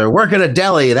pizzas or work at a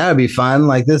deli. That would be fun.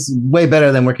 Like this is way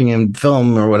better than working in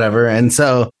film or whatever. And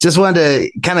so just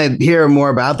wanted to kind of hear more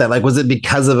about that. Like, was it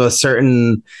because of a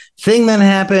certain thing that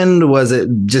happened? Was it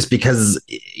just because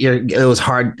it was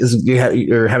hard?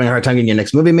 You're having a hard time getting your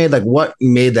next movie made? Like, what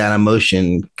made that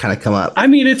emotion kind of come up? I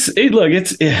mean, this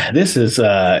is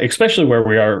especially where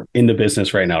we are in the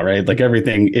business right now, right? Like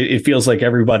everything, it feels like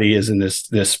everybody is in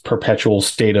this perpetual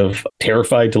state of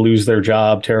terrified to lose their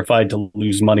job, terrified to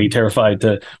lose money, terrified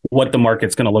to what the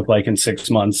market's going to look like in 6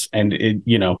 months. And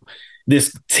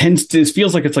this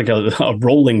feels like it's like a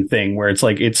rolling thing where it's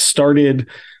like it started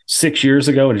 6 years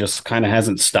ago and just kind of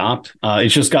hasn't stopped.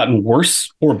 It's just gotten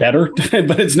worse or better,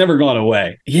 but it's never gone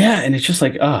away. Yeah. And it's just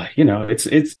like,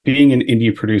 it's being an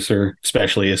indie producer,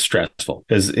 especially, is stressful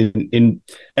because in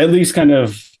at least kind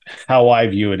of how I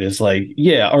view it is like,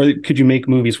 yeah, or could you make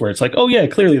movies where it's like, oh yeah,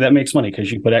 clearly that makes money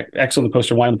because you put X on the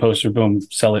poster, Y on the poster, boom,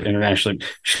 sell it internationally.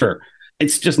 Sure.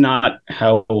 It's just not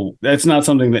that's not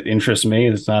something that interests me.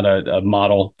 It's not a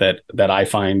model that I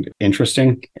find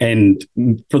interesting. And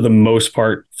for the most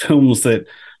part, films that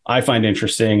I find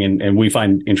interesting and we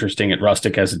find interesting at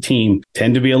Rustic as a team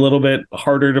tend to be a little bit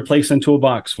harder to place into a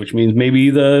box, which means maybe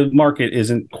the market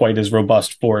isn't quite as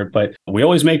robust for it. But we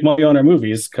always make money on our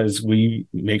movies because we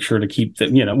make sure to keep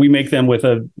them, we make them with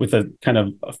a kind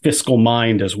of a fiscal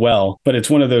mind as well. But it's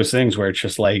one of those things where it's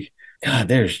just like, God,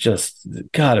 there's just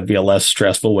got to be a less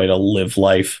stressful way to live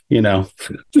life,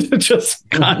 just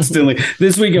constantly.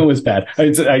 This weekend was bad.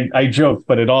 I joked,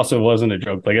 but it also wasn't a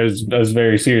joke. Like I was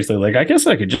very seriously like, I guess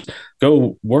I could just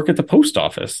go work at the post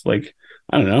office. Like,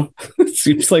 I don't know. It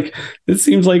seems like,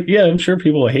 yeah, I'm sure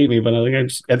people will hate me, but I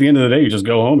think at the end of the day, you just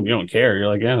go home and you don't care. You're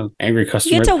like, yeah, angry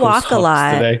customer. You get to walk a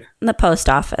lot today in the post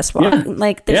office. Yeah.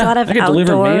 Like there's a lot of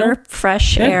outdoor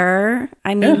fresh air.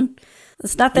 I mean,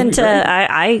 it's nothing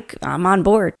I'm on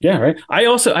board. Yeah, right. I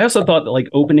also thought that like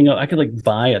opening up, I could like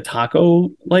buy a taco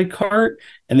like cart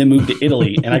and then move to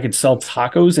Italy and I could sell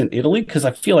tacos in Italy because I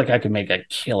feel like I could make a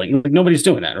killing. Like nobody's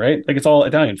doing that, right? Like it's all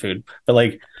Italian food. But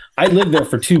like I lived there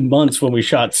for 2 months when we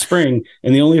shot Spring,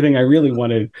 and the only thing I really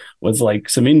wanted was like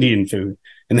some Indian food.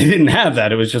 And they didn't have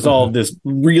that. It was just all this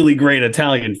really great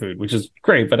Italian food, which is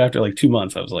great. But after like 2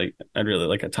 months, I was like, I'd really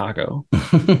like a taco.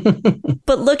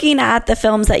 But looking at the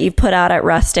films that you've put out at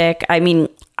Rustic, I mean,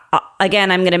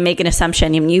 again, I'm going to make an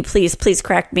assumption. And you please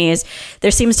correct me. Is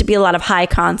there seems to be a lot of high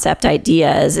concept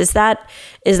ideas? Is that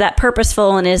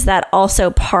purposeful, and is that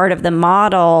also part of the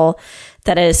model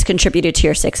that has contributed to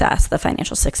your success, the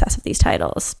financial success of these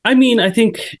titles? I mean, I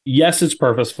think, yes, it's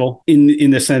purposeful in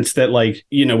the sense that, like,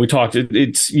 we talked,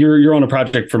 it's you're on a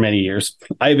project for many years.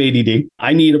 I have ADD.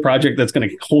 I need a project that's going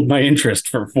to hold my interest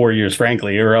for 4 years,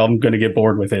 frankly, or I'm going to get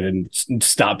bored with it and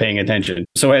stop paying attention.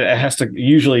 So it has to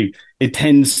usually, it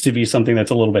tends to be something that's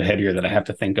a little bit headier that I have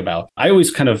to think about. I always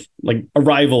kind of like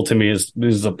Arrival to me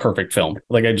is a perfect film.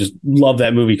 Like I just love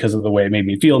that movie because of the way it made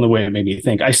me feel and the way it made me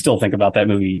think. I still think about that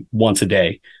movie once a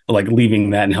day, like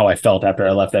leaving that and how I felt after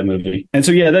I left that movie. And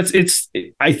so, yeah,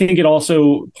 I think it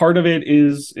also, part of it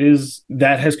is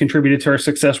that has contributed to our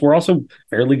success. We're also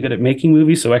fairly good at making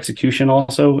movies. So execution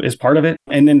also is part of it.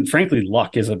 And then frankly,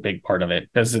 luck is a big part of it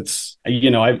because it's,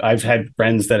 I've had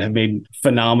friends that have made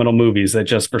phenomenal movies that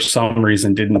just for some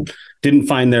reason didn't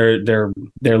find their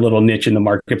little niche in the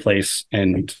marketplace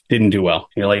and didn't do well.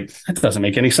 You're like, that doesn't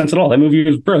make any sense at all. That movie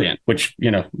was brilliant, which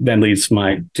then leads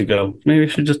to go, maybe I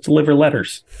should just deliver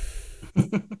letters.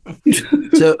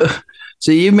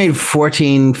 So you've made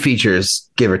 14 features,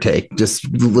 give or take, just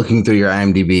looking through your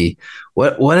IMDb.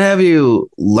 What have you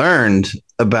learned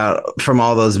from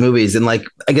all those movies? And like,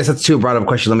 I guess that's too broad of a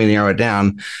question. Let me narrow it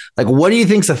down. Like, what do you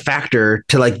think's a factor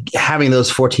to like having those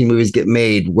 14 movies get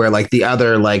made where like the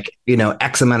other, like,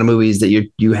 X amount of movies that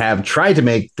you have tried to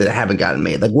make that haven't gotten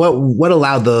made? Like what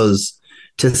allowed those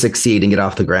to succeed and get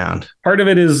off the ground? Part of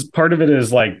it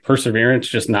is like perseverance,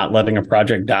 just not letting a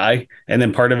project die. And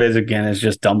then part of it, again, is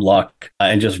just dumb luck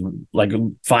and just like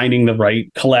finding the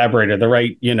right collaborator, the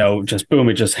right, just boom,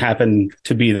 it just happened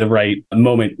to be the right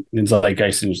moment. It's like,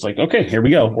 guys, and it's like, okay, here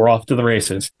we go. We're off to the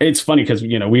races. It's funny because,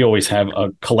 we always have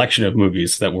a collection of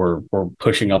movies that we're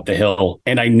pushing up the hill.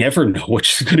 And I never know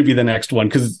which is going to be the next one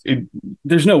because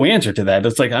there's no answer to that.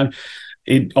 It's like,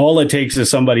 all it takes is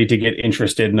somebody to get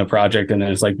interested in a project, and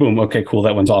then it's like, boom, okay, cool,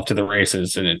 that one's off to the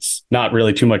races, and it's not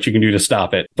really too much you can do to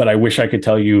stop it. But I wish I could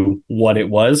tell you what it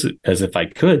was, because if I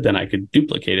could, then I could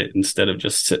duplicate it instead of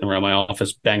just sitting around my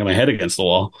office banging my head against the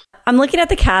wall. I'm looking at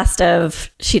the cast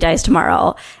of She Dies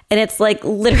Tomorrow, and it's like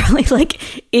literally like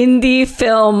indie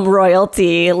film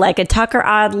royalty, like a Tucker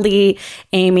Audley,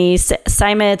 Amy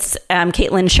Seimetz,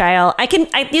 Caitlin Shile.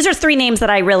 These are three names that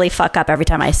I really fuck up every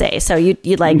time I say, so you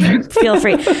like feel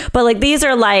free. But like these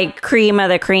are like cream of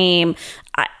the cream.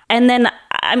 And then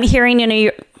I'm hearing,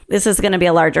 this is going to be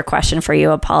a larger question for you.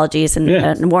 Apologies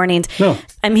and warnings. No.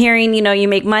 I'm hearing, you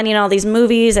make money in all these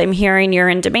movies. I'm hearing you're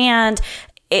in demand.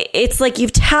 It's like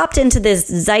you've tapped into this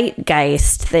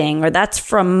zeitgeist thing, or that's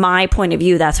from my point of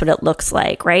view, that's what it looks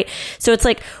like, right? So it's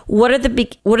like, what are the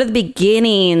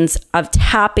beginnings of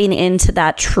tapping into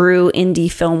that true indie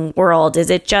film world?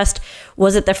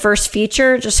 Was it the first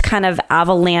feature just kind of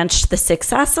avalanched the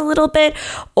success a little bit,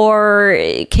 or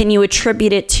can you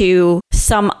attribute it to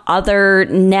some other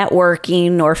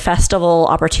networking or festival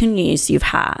opportunities you've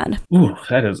had? Ooh,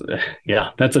 that's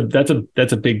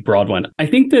a big broad one. I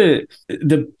think the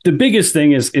biggest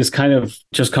thing is kind of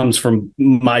just comes from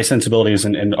my sensibilities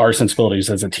and our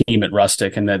sensibilities as a team at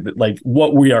Rustic, and that like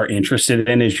what we are interested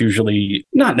in is usually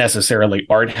not necessarily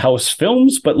art house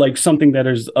films, but like something that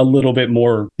is a little bit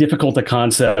more difficult to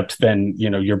concept than,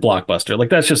 your blockbuster. Like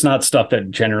that's just not stuff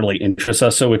that generally interests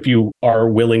us. So if you are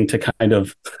willing to kind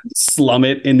of slum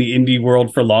it in the indie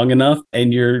world for long enough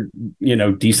and you're,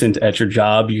 decent at your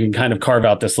job, you can kind of carve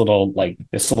out this little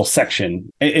section.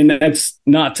 And that's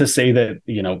not to say that,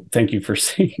 thank you for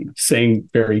saying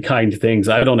very kind things.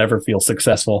 I don't ever feel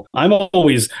successful. I'm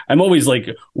always like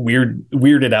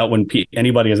weirded out when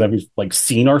anybody has ever like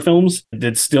seen our films.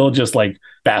 It still just like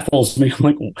baffles me. I'm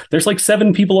like, there's like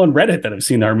 7 people on Reddit that have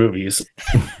seen our movies.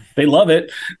 They love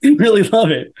it. They really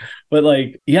love it. But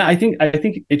like, yeah, I think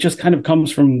it just kind of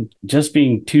comes from just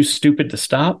being too stupid to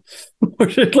stop,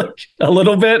 like a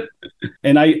little bit.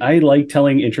 And I like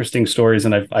telling interesting stories.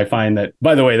 And I find that,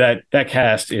 by the way, that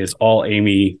cast is all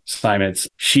Amy Seimetz.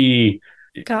 She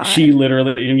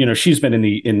literally, she's been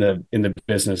in the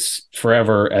business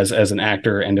forever as an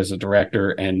actor and as a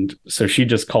director. And so she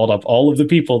just called up all of the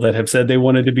people that have said they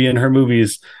wanted to be in her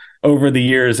movies over the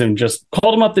years and just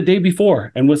called them up the day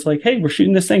before and was like, hey, we're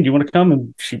shooting this thing. Do you want to come?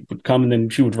 And she would come, and then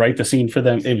she would write the scene for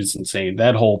them. It was insane.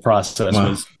 That whole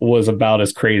process was about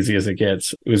as crazy as it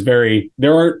gets. It was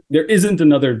there isn't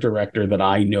another director that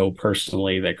I know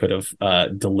personally that could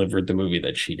have delivered the movie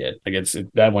that she did. Like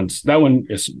that one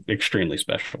is extremely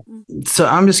special. So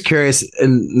I'm just curious,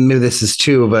 and maybe this is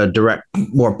too of a direct,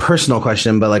 more personal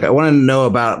question, but like I want to know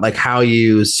about like how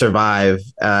you survive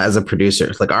as a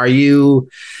producer. Like, are you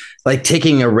like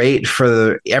taking a rate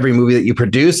for every movie that you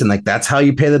produce, and like that's how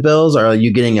you pay the bills? Or are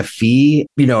you getting a fee,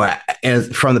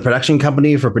 from the production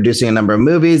company for producing a number of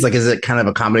movies? Like, is it kind of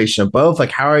a combination of both? Like,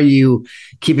 how are you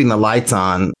keeping the lights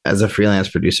on as a freelance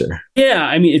producer? Yeah,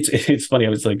 I mean, it's funny. I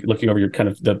was like looking over your kind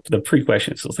of the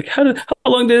pre-questions. So it's like, how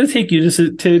long did it take you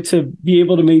to be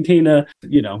able to maintain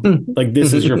like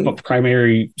this is your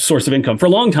primary source of income? For a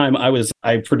long time,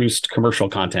 I produced commercial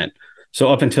content. So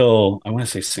up until, I want to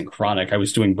say Synchronic, I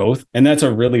was doing both. And that's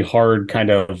a really hard kind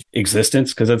of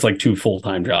existence because that's like 2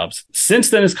 full-time jobs. Since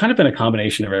then, it's kind of been a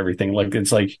combination of everything. Like,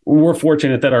 it's like, we're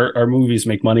fortunate that our movies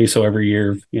make money. So every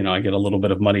year, I get a little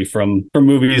bit of money from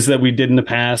movies that we did in the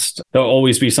past. There'll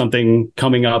always be something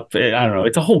coming up. I don't know.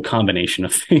 It's a whole combination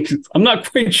of things. I'm not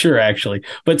quite sure, actually.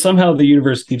 But somehow the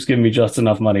universe keeps giving me just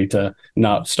enough money to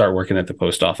not start working at the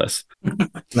post office.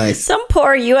 Nice. Some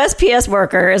poor USPS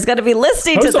worker is going to be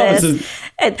listening to this.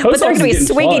 But they're going to be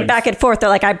swinging back and forth. They're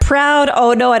like, I'm proud.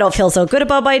 Oh, no, I don't feel so good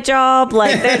about my job.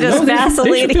 Like, they're just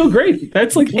vacillating. They feel great.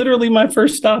 That's like literally my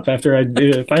first stop after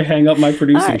if I hang up my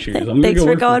producing shoes. I'm going to go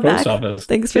work for the post office.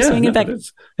 Thanks for swinging back.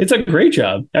 It's a great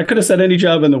job. I could have said any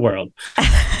job in the world.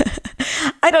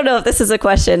 I don't know if this is a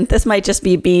question. This might just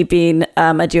be me being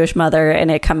a Jewish mother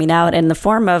and it coming out in the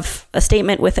form of a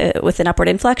statement with an upward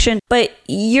inflection. But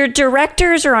your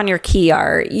directors are on your key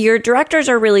art. Your directors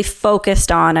are really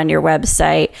focused on your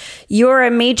website. You're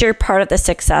a major part of the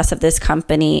success of this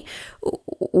company.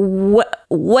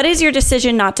 What is your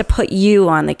decision not to put you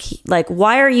on the key? Like,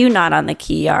 why are you not on the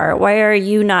key art? Why are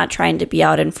you not trying to be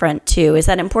out in front too? Is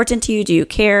that important to you? Do you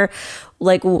care?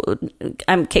 Like,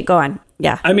 okay, go on.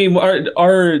 Yeah. I mean,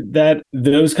 are that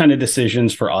those kind of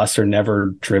decisions for us are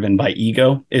never driven by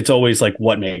ego. It's always like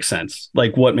what makes sense.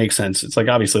 Like what makes sense. It's like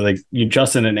obviously like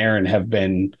Justin and Aaron have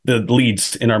been the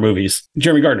leads in our movies.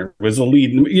 Jeremy Gardner was the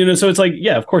lead, so it's like,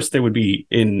 yeah, of course they would be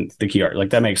in the key art. Like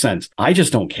that makes sense. I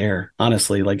just don't care,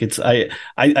 honestly. Like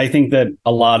I think that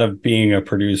a lot of being a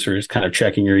producer is kind of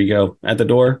checking your ego at the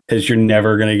door, because you're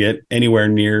never going to get anywhere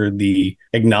near the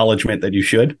acknowledgement that you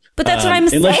should. But that's what I'm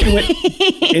saying.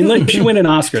 Unless you win an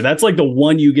Oscar, that's like the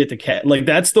one you get to like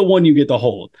that's the one you get to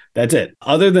hold. That's it.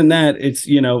 Other than that, it's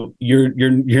you're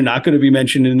not going to be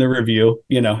mentioned in the review.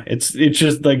 It's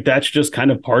just like that's just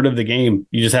kind of part of the game.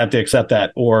 You just have to accept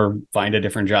that or find a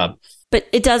different job. But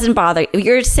it doesn't bother you.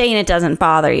 You're saying it doesn't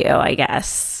bother you, I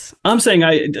guess. I'm saying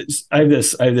I have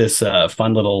this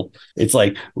fun little. It's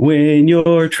like when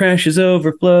your trash is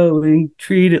overflowing,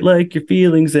 treat it like your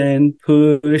feelings and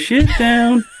push it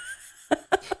down.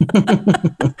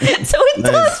 So it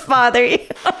does bother you.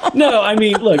 No, I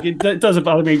mean, look, it doesn't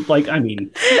bother me. Like, I mean,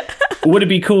 would it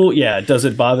be cool? Yeah. Does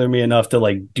it bother me enough to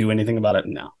like do anything about it?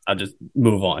 No, I'll just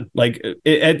move on. Like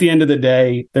at the end of the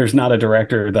day, there's not a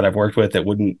director that I've worked with that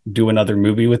wouldn't do another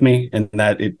movie with me. And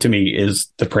that to me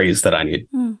is the praise that I need.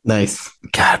 Nice.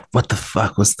 God, what the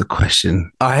fuck was the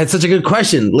question? Oh, I had such a good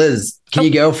question. Liz, can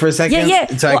you go for a second? Yeah.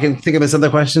 So I can think of this other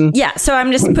question? Yeah. So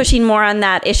I'm just pushing more on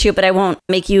that issue, but I won't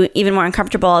make you even more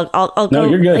uncomfortable. I'll go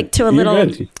like to a little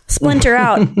splinter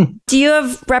out. Do you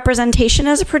have representation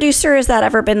as a producer? Has that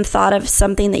ever been thought of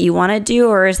something that you want to do,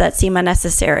 or does that seem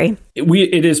unnecessary?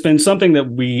 It has been something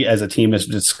that we as a team has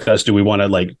discussed. Do we want to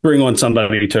like bring on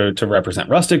somebody to represent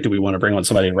Rustic? Do we want to bring on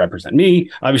somebody to represent me?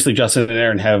 Obviously, Justin and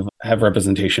Aaron have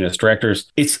representation as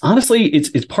directors. It's honestly,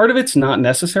 it's part of it's not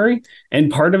necessary,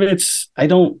 and part of it's I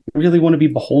don't really want to be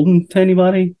beholden to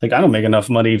anybody. Like I don't make enough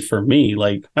money for me.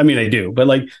 Like I mean I do, but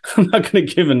like I'm not going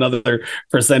to give another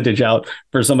percentage out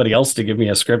for somebody else to give me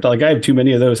a script. Like I have too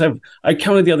many of those. I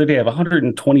counted the other day. I have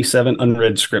 127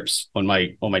 unread scripts on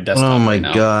my desktop. Oh my right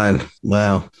now. God.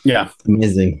 Wow. Yeah.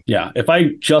 Amazing. Yeah. If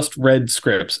I just read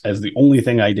scripts as the only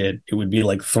thing I did, it would be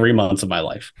like 3 months of my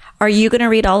life. Are you going to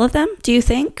read all of them, do you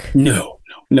think? No.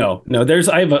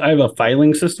 I have a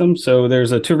filing system. So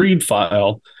there's a to read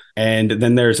file, and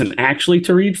then there's an actually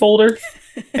to read folder.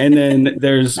 And then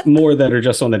there's more that are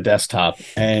just on the desktop.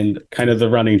 And kind of the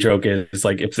running joke is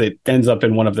like, if it ends up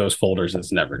in one of those folders,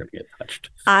 it's never going to get touched.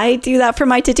 I do that for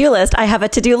my to-do list. I have a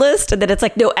to-do list, and then it's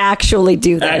like, no, actually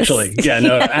do this. Actually, yeah,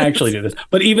 no, Yes. actually do this.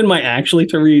 But even my actually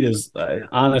to read is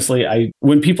honestly,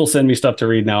 when people send me stuff to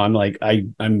read now, I'm like,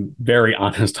 I'm very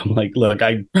honest. I'm like, look,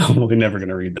 I'm probably never going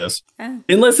to read this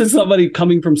unless it's somebody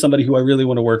coming from somebody who I really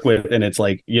want to work with. And it's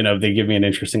like, they give me an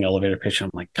interesting elevator pitch.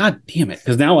 And I'm like, God damn it.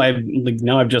 Because now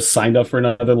I've just signed up for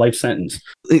another life sentence.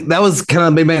 That was kind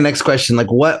of maybe my next question.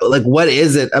 What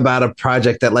is it about a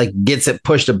project that like gets it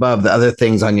pushed above the other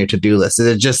things on your to-do list? Is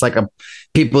it just like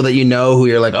people that who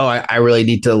you're like, oh, I really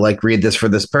need to like read this for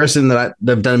this person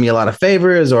they've done me a lot of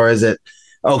favors? Or is it,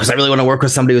 because I really want to work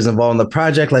with somebody who's involved in the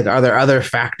project? Like, are there other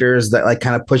factors that like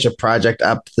kind of push a project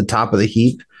up to the top of the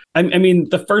heap? I mean,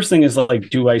 the first thing is like,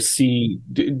 do I see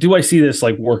this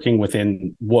like working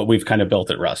within what we've kind of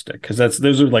built at Rustic? Because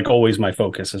those are like always my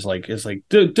focus is like,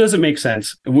 does it make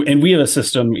sense? And we have a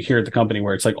system here at the company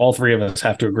where it's like all three of us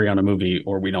have to agree on a movie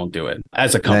or we don't do it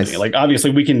as a company. Nice. Like,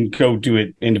 obviously we can go do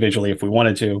it individually if we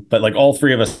wanted to, but like all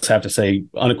three of us have to say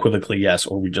unequivocally yes,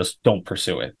 or we just don't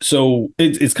pursue it. So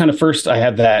it's kind of first I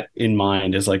have that in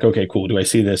mind is like, okay, cool. Do I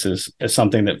see this as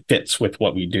something that fits with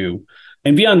what we do?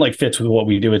 And beyond like fits with what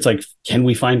we do, it's like, can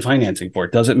we find financing for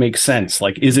it? Does it make sense?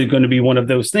 Like, is it going to be one of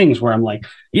those things where I'm like,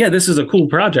 yeah, this is a cool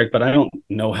project, but I don't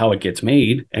know how it gets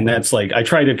made. And that's like, I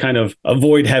try to kind of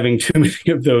avoid having too many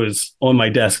of those on my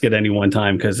desk at any one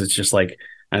time, because it's just like,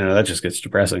 I don't know, that just gets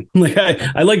depressing. Like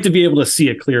I like to be able to see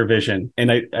a clear vision. And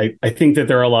I think that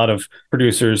there are a lot of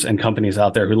producers and companies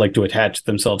out there who like to attach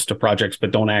themselves to projects,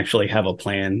 but don't actually have a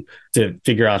plan to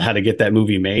figure out how to get that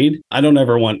movie made. I don't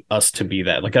ever want us to be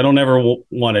that. Like, I don't ever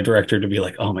want a director to be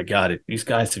like, oh my God, these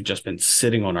guys have just been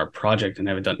sitting on our project and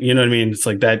haven't done, you know what I mean? It's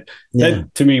like that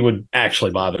to me would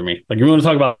actually bother me. Like, you want to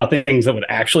talk about things that would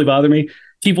actually bother me?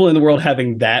 People in the world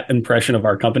having that impression of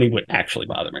our company would actually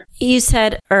bother me. You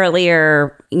said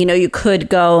earlier, you could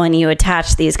go and you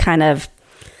attach these kind of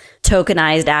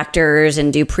tokenized actors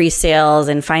and do pre-sales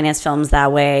and finance films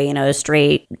that way,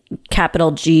 straight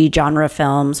capital G genre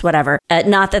films, whatever.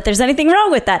 Not that there's anything wrong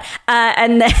with that.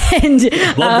 And then...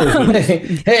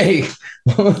 Hey!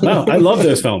 Wow, I love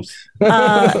those films.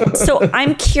 So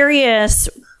I'm curious,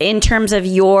 in terms of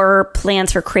your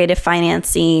plans for creative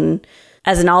financing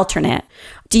as an alternate,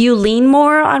 Do you lean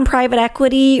more on private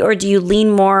equity, or do you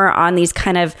lean more on these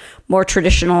kind of more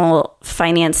traditional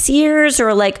financiers?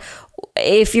 Or like,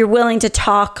 if you're willing to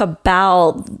talk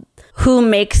about who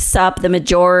makes up the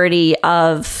majority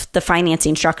of the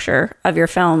financing structure of your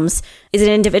films, is it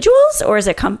individuals or is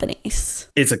it companies?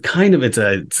 It's a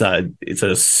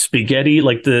spaghetti,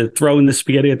 like the throwing the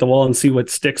spaghetti at the wall and see what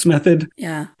sticks method.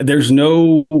 Yeah. There's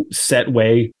no set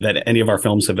way that any of our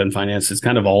films have been financed. It's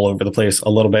kind of all over the place a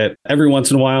little bit. Every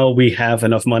once in a while, we have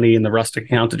enough money in the Rustic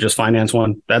account to just finance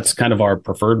one. That's kind of our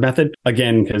preferred method.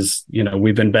 Again, because,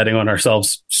 we've been betting on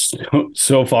ourselves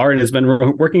so far and it's been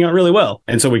working out really well.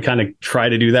 And so we kind of try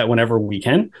to do that whenever we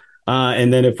can.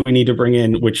 And then if we need to bring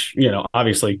in, which,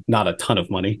 obviously not a ton of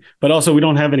money, but also we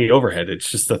don't have any overhead. It's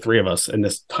just the three of us in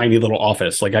this tiny little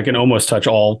office. Like I can almost touch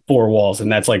all four walls, and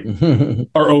that's like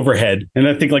our overhead. And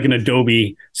I think like an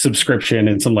Adobe subscription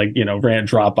and some like, rent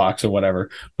Dropbox or whatever.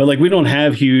 But like we don't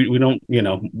have huge, we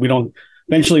don't.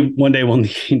 Eventually, one day we'll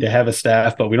need to have a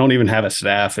staff, but we don't even have a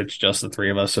staff. It's just the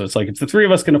three of us. So it's like if the three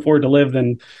of us can afford to live,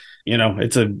 then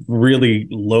it's a really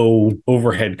low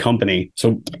overhead company.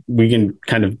 So we can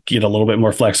kind of get a little bit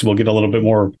more flexible, get a little bit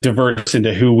more diverse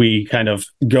into who we kind of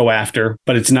go after.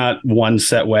 But it's not one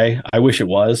set way. I wish it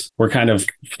was. We're kind of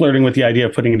flirting with the idea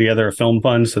of putting together a film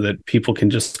fund so that people can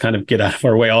just kind of get out of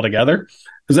our way altogether.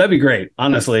 Because that'd be great.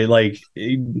 Honestly, like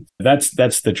that's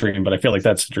the dream. But I feel like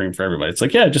that's the dream for everybody. It's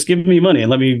like, yeah, just give me money and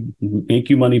let me make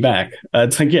you money back.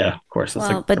 It's like, yeah, of course. That's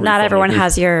well, but not everyone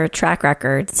has your track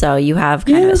record. So you have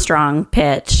kind of a strong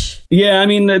pitch. Yeah, I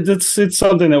mean, it's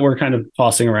something that we're kind of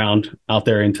tossing around out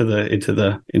there into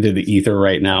the ether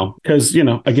right now. Because,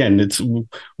 again,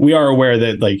 we are aware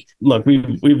that, like, look,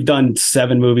 we've done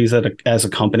 7 movies as a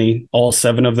company. All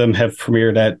 7 of them have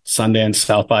premiered at Sundance,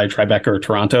 South by, Tribeca, or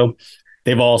Toronto.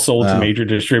 They've all sold to major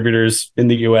distributors in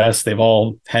the US. They've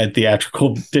all had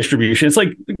theatrical distribution. It's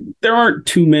like there aren't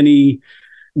too many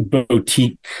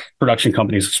boutique production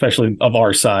companies, especially of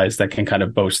our size, that can kind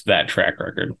of boast that track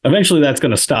record. Eventually that's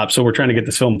going to stop. So we're trying to get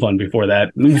this film fund before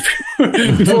that,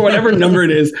 before whatever number it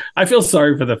is. I feel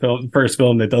sorry for the first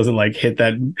film that doesn't like hit.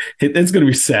 It's going to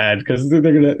be sad because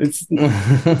it's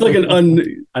like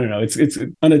I don't know. It's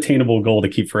an unattainable goal to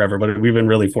keep forever, but we've been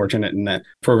really fortunate in that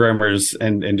programmers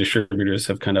and distributors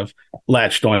have kind of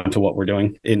latched on to what we're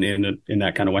doing in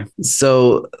that kind of way.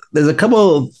 So there's a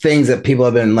couple of things that people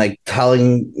have been like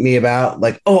telling me about,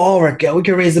 like, oh, Ulrich, we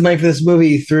can raise the money for this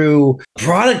movie through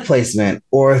product placement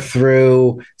or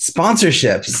through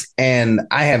sponsorships. And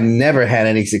I have never had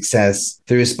any success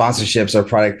through sponsorships or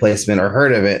product placement or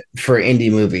heard of it for indie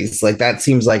movies. Like that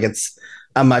seems like it's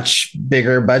a much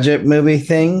bigger budget movie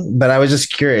thing. But I was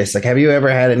just curious, like, have you ever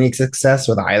had any success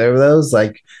with either of those,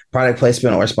 like product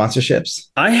placement or sponsorships?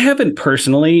 I haven't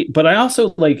personally, but I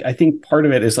also I think part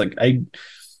of it is like,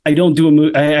 I don't do a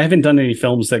movie. I haven't done any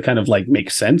films that kind of like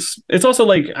make sense. It's also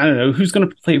like, I don't know, who's going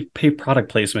to pay product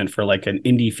placement for like an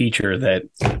indie feature that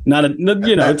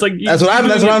it's like, that's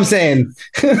what I'm saying.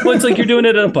 Well, it's like you're doing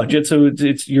it at a budget. So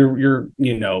it's you're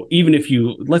even if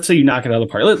let's say you knock it out of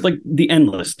the park, like The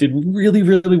Endless did really,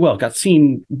 really well, got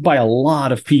seen by a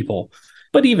lot of people.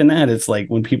 But even that, it's like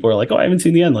when people are like, oh, I haven't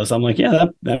seen The Endless. I'm like, yeah,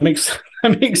 that makes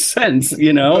sense.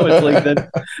 It's like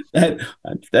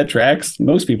that tracks.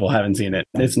 Most people haven't seen it.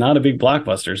 It's not a big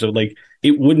blockbuster. So like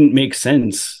it wouldn't make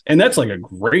sense. And that's like a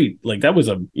great, like that was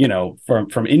a, from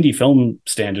indie film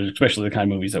standards, especially the kind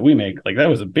of movies that we make, like that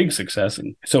was a big success.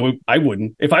 And so I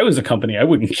wouldn't, if I was a company, I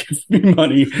wouldn't give me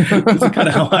money. It's kind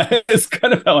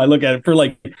of how I look at it for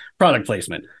like product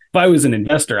placement. If I was an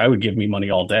investor, I would give me money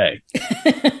all day.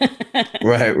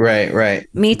 Right.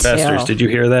 Me too. Investors, did you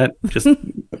hear that? Just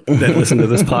that listen to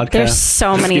this podcast. There's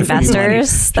so many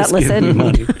investors that listen.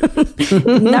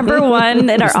 Number one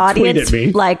in our audience,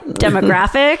 like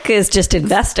demographic, is just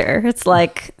investor. It's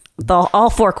like all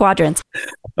 4 quadrants.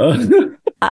 For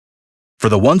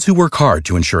the ones who work hard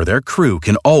to ensure their crew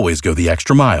can always go the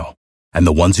extra mile, and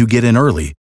the ones who get in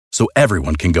early so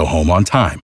everyone can go home on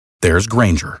time, there's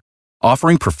Grainger,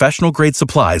 offering professional-grade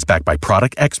supplies backed by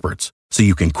product experts so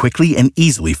you can quickly and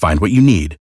easily find what you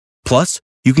need. Plus,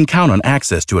 you can count on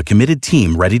access to a committed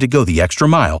team ready to go the extra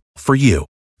mile for you.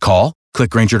 Call, click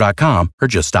Grainger.com, or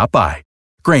just stop by.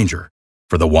 Grainger,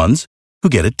 for the ones who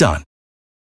get it done.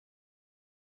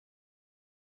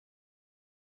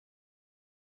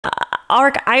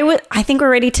 Ark, I think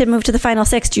we're ready to move to the final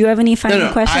six. Do you have any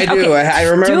final questions? I do. Okay. I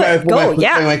remember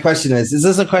my question is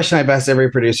this a question I've asked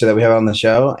every producer that we have on the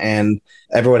show, and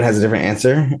everyone has a different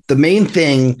answer. The main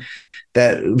thing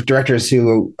that directors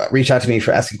who reach out to me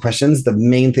for asking questions, the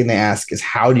main thing they ask is,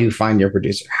 how do you find your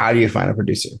producer? How do you find a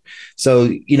producer? So,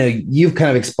 you've kind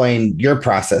of explained your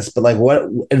process, but like, what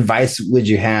advice would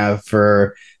you have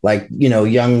for like,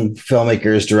 young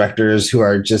filmmakers, directors who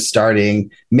are just starting?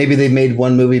 Maybe they've made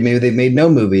one movie, maybe they've made no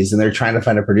movies, and they're trying to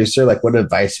find a producer. Like, what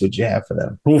advice would you have for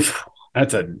them? Oof.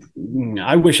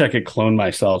 I wish I could clone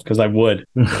myself, because I would.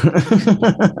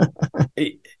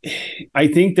 I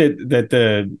think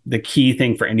that the key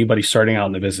thing for anybody starting out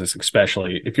in the business,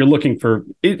 especially if you're looking for,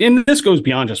 and this goes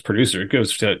beyond just producer, it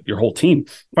goes to your whole team.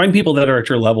 Find people that are at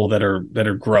your level that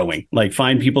are growing. Like,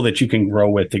 find people that you can grow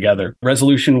with together.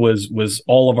 Resolution was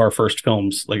all of our first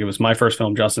films. Like, it was my first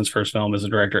film, Justin's first film as a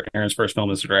director, Aaron's first film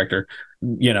as a director.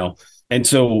 And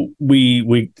so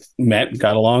we met,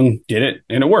 got along, did it,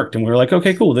 and it worked. And we were like,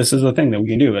 okay, cool. This is the thing that we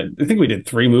can do. I think we did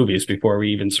 3 movies before we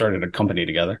even started a company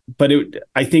together. But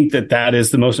I think that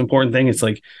is the most important thing. It's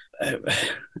like,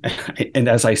 and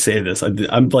as I say this,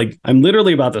 I'm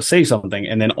literally about to say something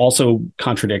and then also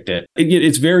contradict it.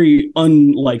 It's very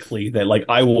unlikely that like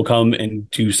I will come and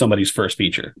do somebody's first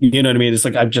feature. You know what I mean? It's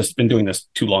like, I've just been doing this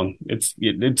too long.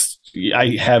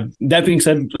 I have, that being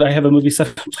said, I have a movie set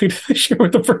up later this year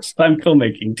with the first time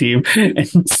filmmaking team.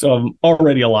 And so I'm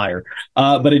already a liar.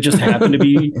 But it just happened to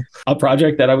be a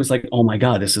project that I was like, oh my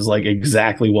God, this is like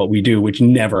exactly what we do, which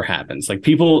never happens. Like,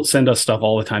 people send us stuff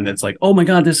all the time that's like, oh my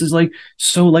God, this is like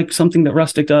so like something that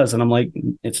Rustic does. And I'm like,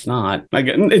 it's not. Like,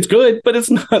 it's good, but it's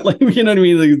not. Like, you know what I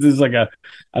mean? Like, this is like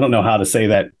I don't know how to say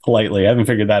that politely. I haven't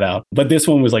figured that out. But this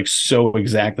one was like so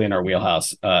exactly in our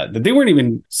wheelhouse that they weren't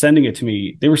even sending it to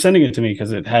me. They were sending it to me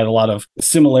because it had a lot of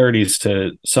similarities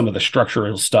to some of the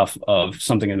structural stuff of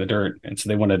Something in the Dirt. And so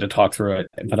they wanted to talk through it.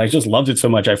 But I just loved it so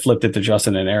much. I flipped it to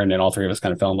Justin and Aaron, and all 3 of us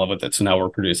kind of fell in love with it. So now we're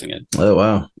producing it. Oh,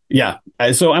 wow. Yeah.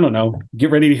 So I don't know.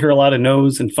 Get ready to hear a lot of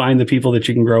no's and find the people that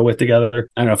you can grow with together.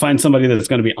 I don't know. Find somebody that's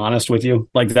going to be honest with you.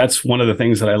 Like, that's one of the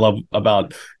things that I love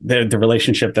about the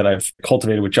relationship that I've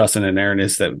cultivated with Justin and Aaron,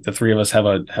 is that the 3 of us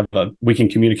we can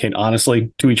communicate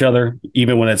honestly to each other,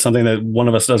 even when it's something that one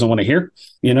of us doesn't want to hear.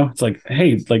 It's like,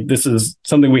 hey, like, this is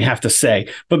something we have to say.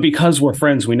 But because we're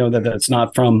friends, we know that it's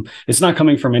not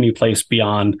coming from any place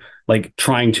beyond like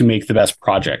trying to make the best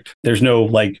project. There's no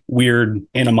like weird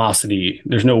animosity.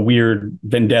 There's no weird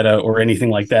vendetta or anything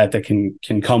like that can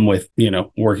come with,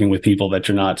 working with people that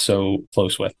you're not so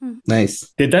close with.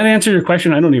 Nice. Did that answer your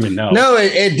question? I don't even know. No,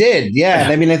 it did. Yeah.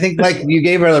 I mean, I think like you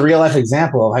gave her a real life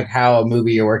example of like how a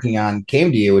movie you're working on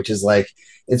came to you, which is like,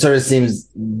 it sort of seems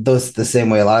the same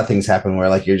way a lot of things happen, where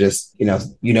like you're just,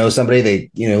 somebody,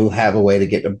 they, have a way to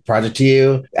get a project to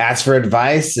you, ask for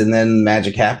advice, and then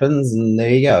magic happens, and there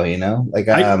you go, like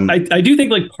I do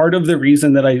think like part of the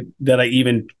reason that I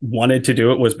even wanted to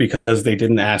do it was because they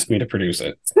didn't ask me to produce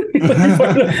it.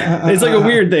 It's like a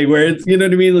weird thing where it's, you know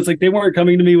what I mean? It's like they weren't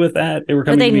coming to me with that. They were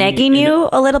coming. Were they negging you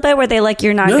a little bit? Were they like,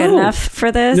 you're not good enough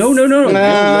for this? No. No,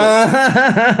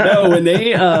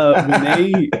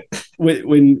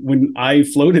 when I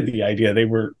floated the idea, they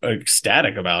were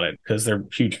ecstatic about it because they're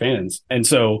huge fans. And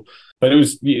so, but it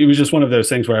was just one of those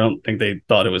things where I don't think they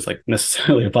thought it was like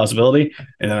necessarily a possibility.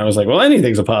 And then I was like, well,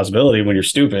 anything's a possibility when you're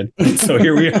stupid. So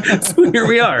here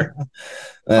we are.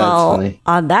 Well, funny.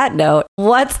 On that note,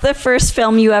 what's the first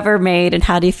film you ever made, and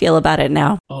how do you feel about it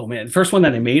now? Oh man, the first one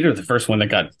that I made or the first one that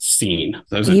got seen?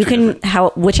 Those are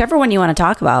whichever one you want to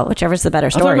talk about, whichever's the better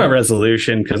story. I'll talk about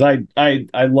Resolution because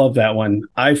I love that one.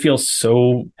 I feel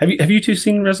so. Have you 2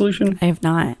 seen Resolution? I have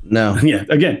not. No. Yeah.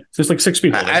 Again, there's like 6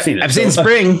 people that have seen it. I've seen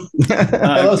Spring.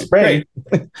 I love Spring.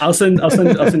 I'll send you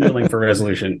a link for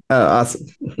Resolution. Oh, awesome.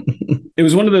 It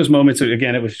was one of those moments.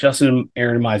 Again, it was Justin,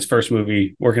 Aaron, and my first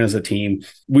movie working as a team.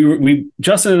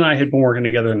 Justin and I had been working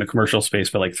together in the commercial space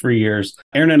for like 3 years.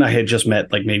 Aaron and I had just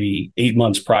met like maybe 8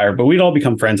 months prior, but we'd all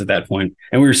become friends at that point.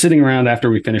 And we were sitting around after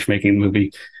we finished making the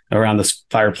movie around this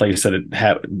fireplace that it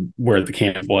had where the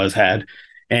camp had.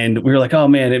 And we were like, oh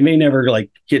man, it may never like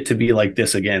get to be like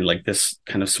this again, like this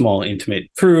kind of small, intimate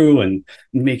crew and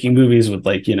making movies with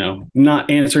like, not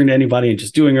answering to anybody and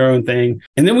just doing our own thing.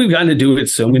 And then we've gotten to do it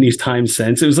so many times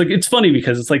since. It was like, it's funny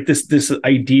because it's like this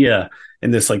idea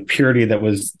and this like purity that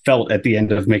was felt at the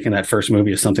end of making that first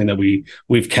movie is something that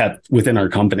we've kept within our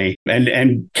company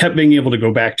and kept being able to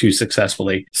go back to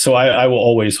successfully. So I will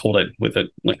always hold it with a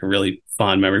really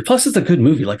fond memory. Plus, it's a good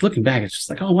movie. Like looking back, it's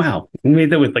just like, oh wow, we made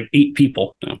that with like 8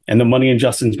 people, and the money in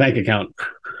Justin's bank account.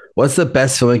 What's the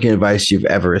best filmmaking advice you've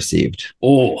ever received?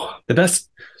 Oh, the best.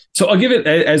 So I'll give it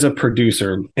as a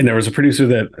producer. And there was a producer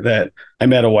that I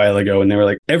met a while ago, and they were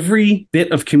like, every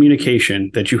bit of communication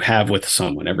that you have with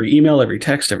someone, every email, every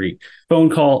text, every phone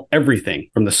call, everything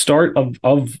from the start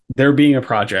of there being a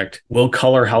project will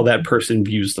color how that person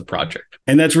views the project.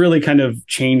 And that's really kind of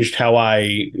changed how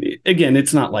again,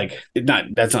 it's not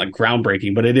that's not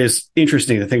groundbreaking, but it is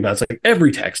interesting to think about. It's like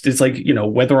every text, it's like,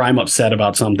 whether I'm upset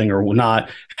about something or not,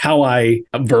 how I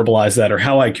verbalize that or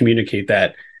how I communicate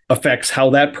that affects how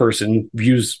that person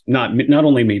views not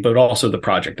only me, but also the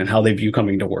project and how they view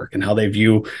coming to work and how they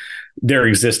view their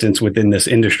existence within this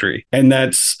industry. And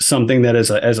that's something that as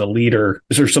a leader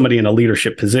or somebody in a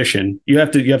leadership position, you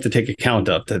have to take account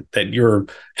of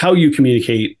that how you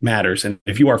communicate matters. And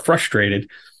if you are frustrated,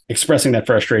 expressing that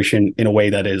frustration in a way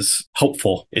that is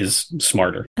helpful is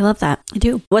smarter. I love that. I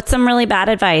do. What's some really bad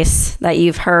advice that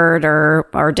you've heard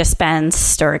or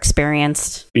dispensed or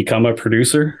experienced? Become a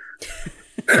producer.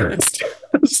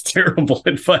 That's terrible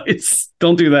advice.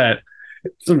 Don't do that.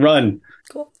 Just run.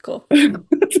 Cool.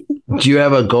 Do you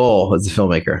have a goal as a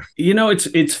filmmaker?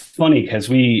 It's funny because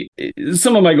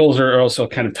some of my goals are also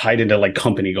kind of tied into like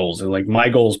company goals, and like my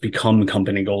goals become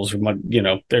company goals,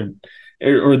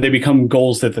 or they become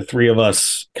goals that the three of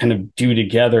us kind of do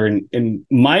together. And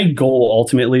my goal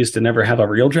ultimately is to never have a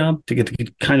real job, to get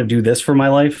to kind of do this for my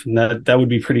life. And that would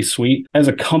be pretty sweet. As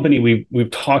a company,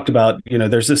 we've talked about,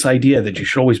 there's this idea that you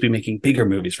should always be making bigger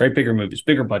movies, right? Bigger movies,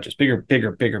 bigger budgets,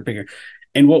 bigger.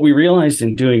 And what we realized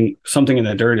in doing something in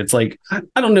the dirt, it's like,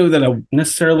 I don't know that I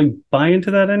necessarily buy into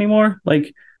that anymore.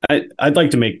 Like, I'd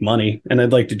like to make money and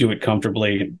I'd like to do it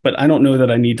comfortably, but I don't know that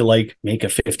I need to like make a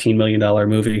 $15 million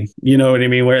movie. You know what I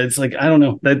mean? Where it's like, I don't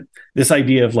know, that this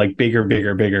idea of like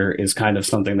bigger is kind of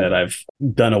something that I've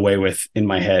done away with in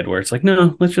my head, where it's like,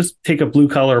 no, let's just take a blue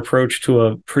collar approach to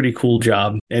a pretty cool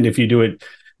job. And if you do it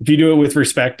with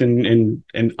respect and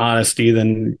honesty,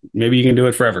 then maybe you can do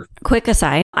it forever. Quick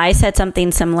aside, I said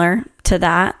something similar to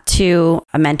that to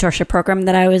a mentorship program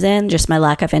that I was in, just my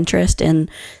lack of interest in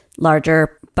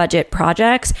larger budget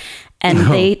projects. And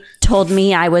they told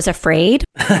me I was afraid.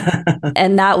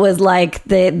 And that was like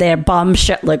their bum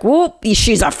shit. Like, whoop,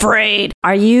 she's afraid.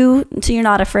 Are you? So you're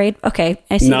not afraid? Okay.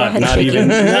 I see that head shaking.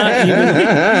 Not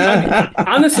even.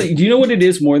 Honestly, do you know what it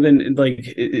is more than like,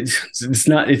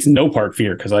 it's no part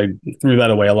fear, because I threw that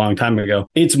away a long time ago.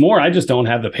 It's more, I just don't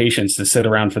have the patience to sit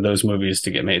around for those movies to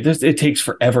get made. It takes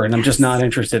forever and I'm just not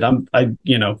interested.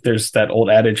 There's that old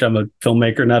adage, I'm a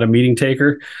filmmaker, not a meeting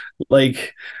taker.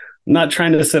 Like, not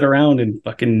trying to sit around and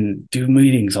fucking do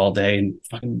meetings all day and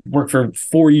fucking work for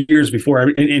 4 years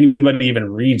before anybody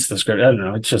even reads the script. I don't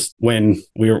know. It's just when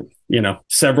we're,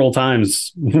 several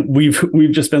times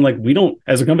we've just been like,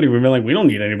 as a company, we've been like, we don't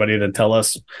need anybody to tell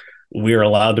us we're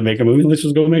allowed to make a movie. Let's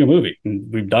just go make a movie.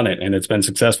 And we've done it and it's been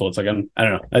successful. It's like, I don't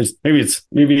know.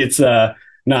 Maybe it's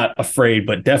not afraid,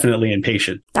 but definitely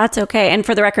impatient. That's okay. And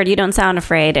for the record, you don't sound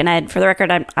afraid. And for the record,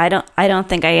 I don't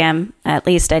think I am, at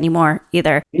least anymore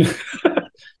either.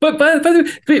 But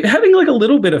having like a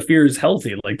little bit of fear is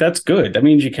healthy. Like, that's good. That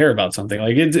means you care about something.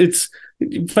 Like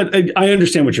but I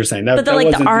understand what you're saying.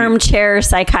 The armchair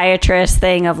psychiatrist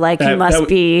thing of like, you must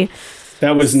be.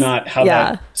 That was not how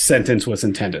that sentence was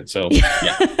intended. So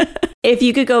yeah. If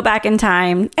you could go back in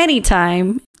time,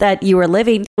 anytime that you were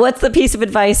living, what's the piece of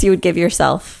advice you would give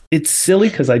yourself? It's silly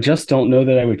because I just don't know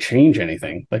that I would change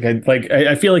anything.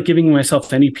 I feel like giving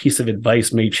myself any piece of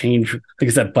advice may change. Like,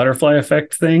 it's that butterfly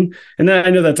effect thing. And then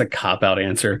I know that's a cop-out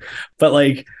answer, but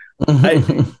like,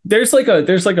 there's like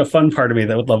a fun part of me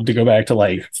that would love to go back to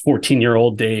like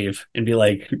 14-year-old Dave and be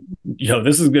like,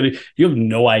 this is gonna, you have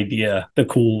no idea the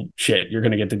cool shit you're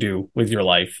gonna get to do with your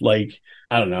life. Like,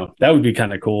 I don't know, that would be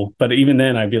kind of cool. But even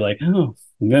then I'd be like, oh,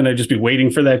 and then I'd just be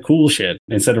waiting for that cool shit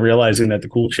instead of realizing that the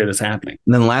cool shit is happening.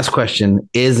 And then last question,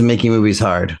 is making movies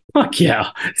hard? Fuck yeah.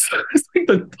 It's like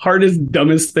the hardest,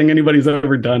 dumbest thing anybody's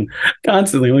ever done.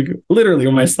 Constantly, like literally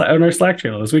on our Slack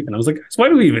channel this weekend, I was like, why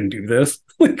do we even do this?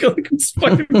 like it's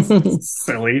fucking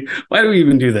silly. Why do we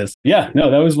even do this? Yeah,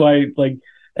 no, that was why, like,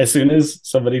 as soon as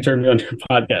somebody turned me on your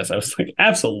podcast, I was like,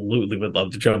 absolutely would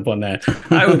love to jump on that.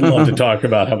 I would love to talk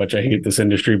about how much I hate this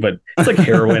industry, but it's like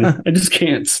heroin. I just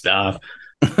can't stop.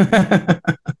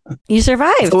 You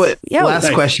survived. So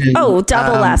last question. Oh,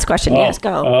 last question. Yes,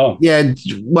 go. Oh. Yeah.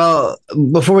 Well,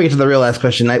 before we get to the real last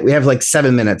question, we have like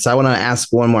 7 minutes. So I want to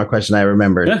ask one more question I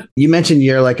remembered. Yeah. You mentioned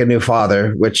you're like a new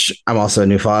father, which I'm also a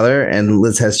new father, and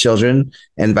Liz has children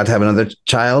and about to have another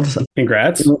child.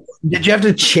 Congrats. Did you have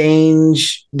to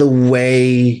change the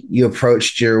way you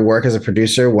approached your work as a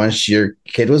producer once your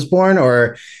kid was born?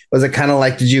 Or was it kind of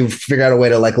like, did you figure out a way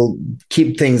to like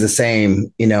keep things the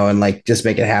same, and like just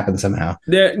make it happen somehow?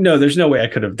 There no, there's no way I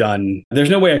could have done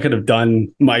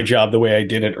my job the way I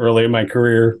did it early in my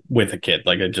career with a kid.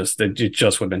 Like it just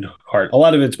would have been hard. A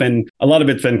lot of it's been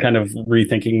kind of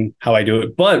rethinking how I do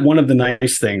it. But one of the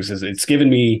nice things is it's given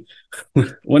me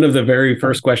one of the very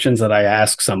first questions that I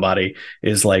ask somebody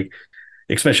is like,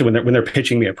 especially when they're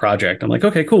pitching me a project, I'm like,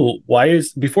 okay, cool.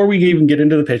 Before we even get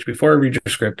into the pitch, before I read your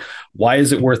script, why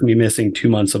is it worth me missing 2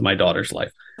 months of my daughter's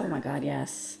life? Oh my God,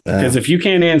 yes. Because if you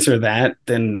can't answer that,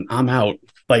 then I'm out.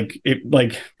 I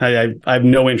have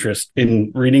no interest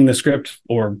in reading the script,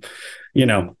 or,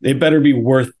 it better be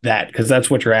worth that, because that's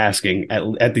what you're asking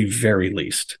at the very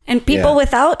least. And people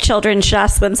without children should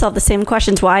ask themselves the same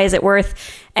questions. Why is it worth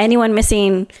anyone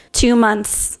missing 2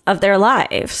 months of their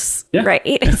lives? Yeah. Right.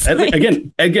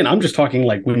 Again, I'm just talking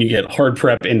like when you get hard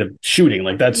prep into shooting,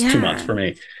 like that's 2 months for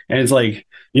me. And it's like,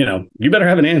 you better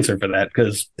have an answer for that,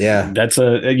 because that's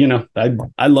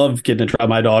I love getting to drop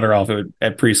my daughter off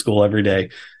at preschool every day.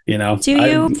 Is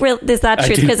that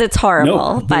true? Because it's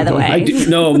horrible, by the way. I do.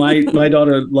 No, my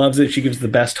daughter loves it. She gives the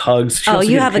best hugs.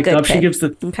 You have a good kid. She gives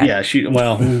the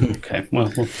okay. Well,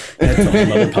 that's a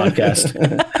whole other podcast.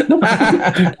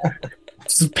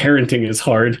 Parenting is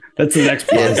hard. That's the next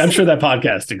podcast. Yes. I'm sure that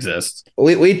podcast exists.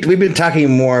 We've been talking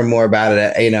more and more about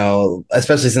it,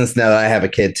 especially since now that I have a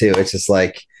kid too. It's just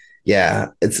like,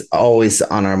 it's always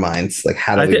on our minds. Like,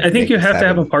 how do we? I think you have to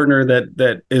have a partner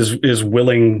that is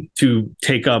willing to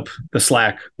take up the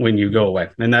slack when you go away,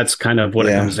 and that's kind of what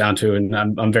it comes down to. And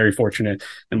I'm very fortunate,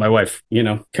 and my wife,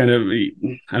 kind of,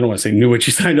 I don't want to say knew what she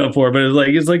signed up for, but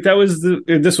it's like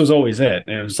this was always it.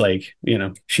 And it was like,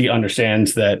 she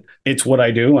understands that it's what I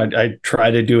do. I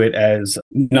try to do it as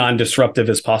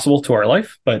non-disruptive as possible to our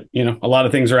life, but a lot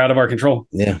of things are out of our control.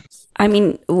 Yeah. I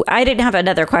mean, I didn't have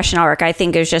another question, Ulrich. I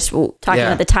think it was just talking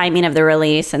about the timing of the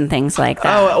release and things like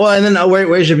that. Oh, well, and then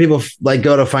where should people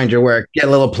go to find your work? Get a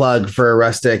little plug for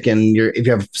Rustic and if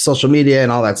you have social media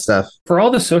and all that stuff. For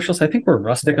all the socials, I think we're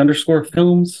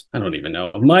Rustic_films. I don't even know.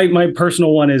 My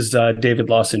personal one is David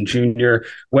Lawson Jr.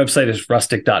 Website is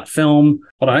rustic.film.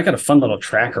 Hold on, I got a fun little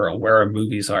tracker on where our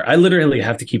movies are. I literally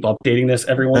have to keep updating this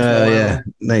every once in a while. Yeah,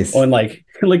 nice. On like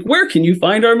where can you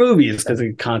find our movies? Because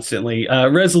it constantly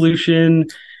Resolution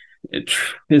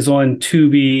is on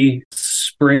Tubi,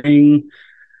 Spring,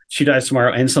 She Dies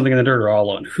Tomorrow, and Something in the Dirt are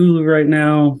all on Hulu right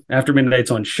now. After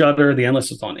Midnight's on Shudder. The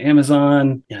Endless is on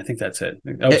Amazon. Yeah, I think that's it.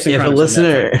 If a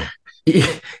listener,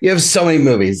 you have so many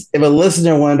movies. If a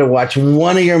listener wanted to watch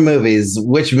one of your movies,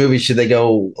 which movie should they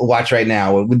go watch right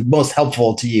now? What would be most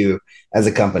helpful to you as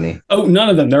a company? Oh, none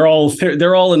of them. They're all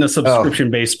in a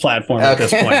subscription-based platform at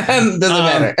this point. Doesn't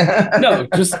matter. No,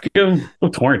 just go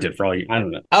torrent it for all you. I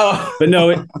don't know. Oh, but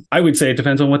no, I would say it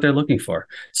depends on what they're looking for.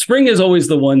 Spring is always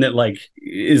the one that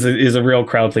is a real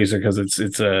crowd pleaser, because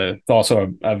it's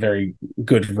also a very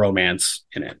good romance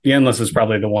in it. The Endless is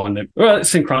probably the one that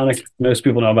Synchronic most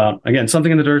people know about. Again,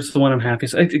 Something in the Dirt is the one I'm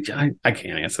happiest. I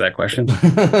can't answer that question.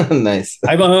 Nice.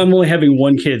 I'm only having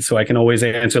one kid, so I can always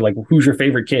answer who's your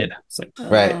favorite kid? It's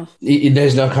like, right.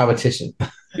 There's no competition.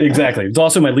 Exactly. It's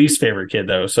also my least favorite kid,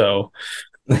 though. So.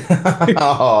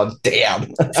 Oh,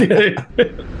 damn.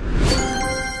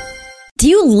 Do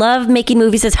you love making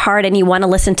movies as hard and you want to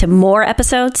listen to more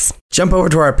episodes? Jump over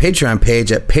to our Patreon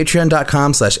page at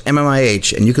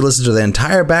patreon.com/MMIH and you can listen to the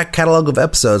entire back catalog of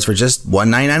episodes for just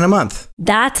 $1.99 a month.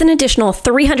 That's an additional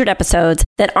 300 episodes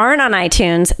that aren't on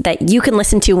iTunes that you can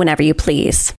listen to whenever you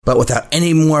please. But without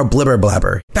any more blibber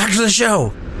blabber. Back to the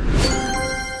show.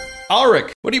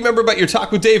 Ulrich, what do you remember about your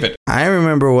talk with David? I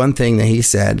remember one thing that he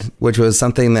said, which was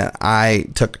something that I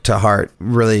took to heart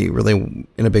really, really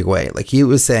in a big way. Like, he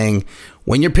was saying,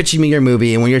 when you're pitching me your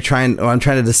movie and when I'm trying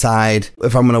to decide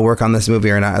if I'm going to work on this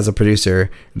movie or not as a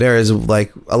producer, there is a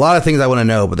lot of things I want to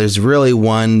know, but there's really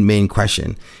one main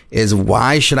question is,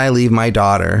 why should I leave my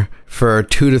daughter for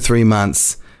 2 to 3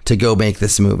 months to go make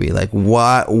this movie?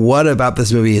 What about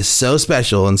this movie is so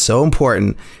special and so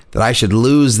important that I should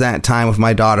lose that time with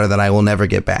my daughter that I will never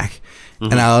get back?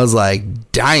 Mm-hmm. And I was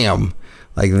like, damn,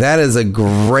 that is a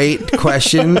great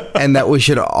question and that we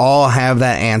should all have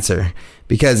that answer.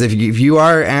 Because if you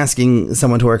are asking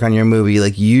someone to work on your movie,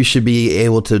 you should be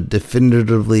able to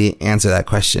definitively answer that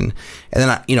question. And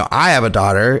then, I have a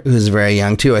daughter who's very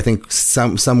young too. I think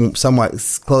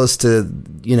somewhat close to,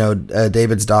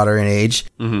 David's daughter in age.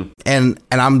 Mm-hmm. And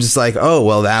I'm just like, oh,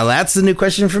 well, that's the new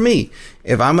question for me.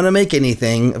 If I'm going to make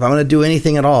anything, if I'm going to do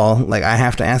anything at all, I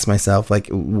have to ask myself,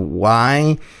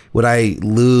 why would I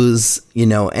lose,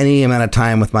 any amount of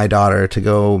time with my daughter to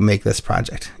go make this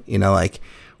project?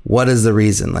 what is the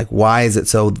reason? Like, why is it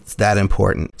so that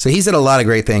important? So he said a lot of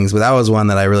great things, but that was one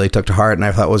that I really took to heart and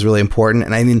I thought was really important.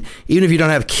 And I mean, even if you don't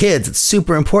have kids, it's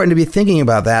super important to be thinking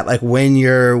about that, like when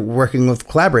you're working with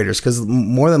collaborators, because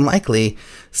more than likely,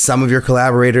 some of your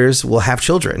collaborators will have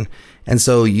children. And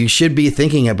so you should be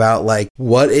thinking about, like,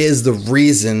 what is the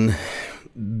reason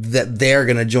that they're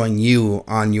going to join you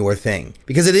on your thing,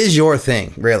 because it is your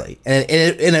thing, really. And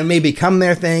it may become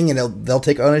their thing, and they'll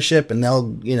take ownership, and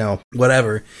they'll,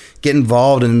 whatever, get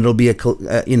involved, and it'll be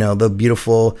the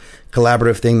beautiful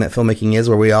collaborative thing that filmmaking is,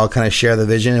 where we all kind of share the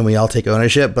vision and we all take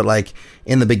ownership. But like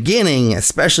in the beginning,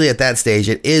 especially at that stage,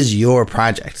 it is your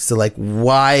project. So like,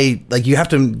 why, like, you have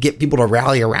to get people to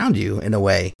rally around you in a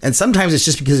way. And sometimes it's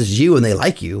just because it's you and they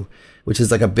like you, which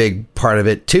is like a big part of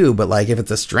it too. But like, if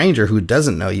it's a stranger who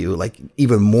doesn't know you, like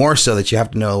even more so that you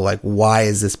have to know, like, why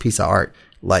is this piece of art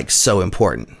like so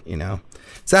important,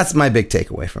 So that's my big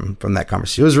takeaway from that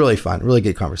conversation. It was really fun, really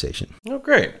good conversation. Oh,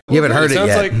 great. You haven't heard it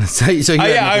yet. Like, so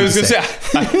I was going to say,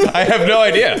 I have no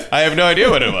idea. I have no idea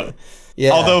what it was.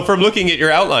 Yeah. Although from looking at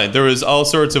your outline, there was all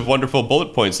sorts of wonderful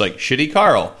bullet points like Shitty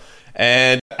Carl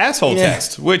and Asshole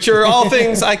Test, which are all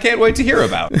things I can't wait to hear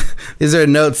about. These are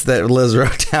notes that Liz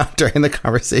wrote down during the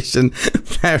conversation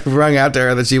that rung out to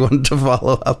her that she wanted to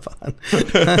follow up on.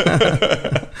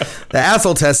 The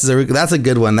Asshole Test that's a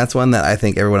good one. That's one that I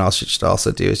think everyone else should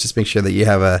also do, is just make sure that you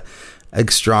have a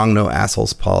strong no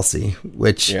assholes policy,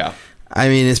 which... Yeah. I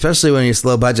mean, especially when you're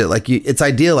slow budget, like it's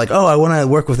ideal, like, oh, I want to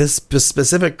work with this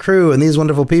specific crew and these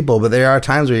wonderful people. But there are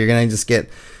times where you're going to just get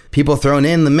people thrown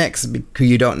in the mix who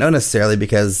you don't know necessarily,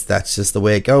 because that's just the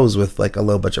way it goes with like a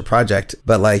low budget project.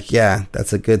 But like, yeah,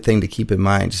 that's a good thing to keep in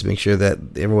mind. Just make sure that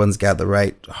everyone's got the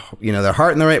right, their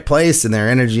heart in the right place and their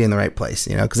energy in the right place,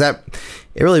 because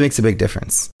it really makes a big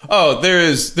difference. Oh,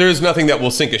 there's nothing that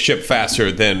will sink a ship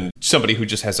faster than somebody who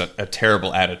just has a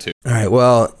terrible attitude. All right.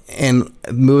 Well, and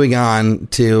moving on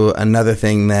to another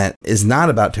thing that is not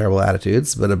about terrible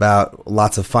attitudes, but about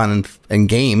lots of fun and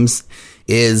games,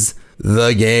 is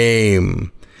the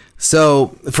game.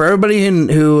 So for everybody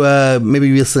who may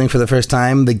be listening for the first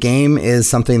time, the game is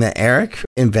something that Eric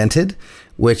invented,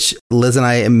 which Liz and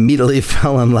I immediately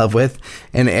fell in love with.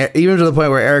 And even to the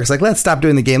point where Eric's like, let's stop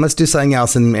doing the game. Let's do something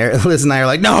else. And Liz and I are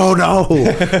like, no,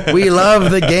 we love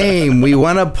the game. We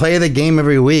want to play the game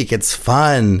every week. It's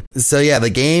fun. So yeah, the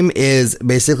game is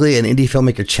basically an indie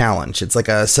filmmaker challenge. It's like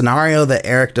a scenario that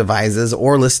Eric devises,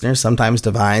 or listeners sometimes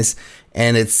devise.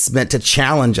 And it's meant to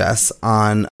challenge us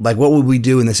on, like, what would we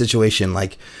do in this situation?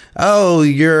 Like, oh,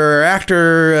 your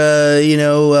actor,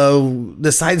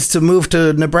 decides to move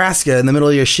to Nebraska in the middle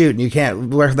of your shoot and you can't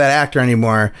work with that actor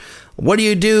anymore. What do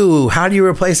you do? How do you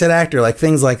replace that actor? Like,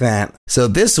 things like that. So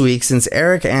this week, since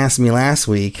Eric asked me last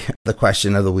week the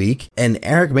question of the week, and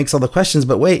Eric makes all the questions,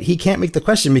 but wait, he can't make the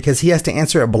question because he has to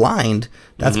answer it blind.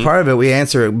 That's part of it. We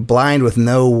answer it blind with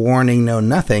no warning, no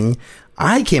nothing.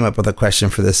 I came up with a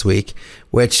question for this week,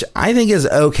 which I think is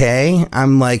okay.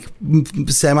 I'm like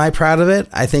semi-proud of it.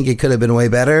 I think it could have been way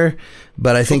better,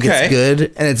 but I think it's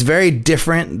good. And it's very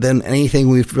different than anything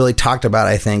we've really talked about,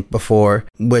 I think, before,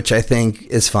 which I think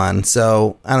is fun.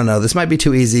 So I don't know. This might be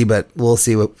too easy, but we'll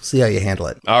see how you handle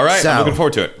it. All right. So, I'm looking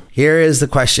forward to it. Here is the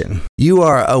question. You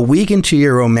are a week into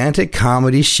your romantic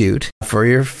comedy shoot for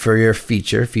your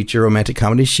feature romantic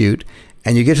comedy shoot.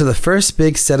 And you get to the first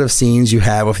big set of scenes you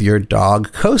have with your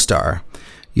dog co-star.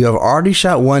 You have already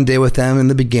shot one day with them in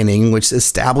the beginning, which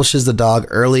establishes the dog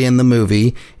early in the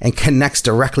movie and connects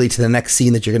directly to the next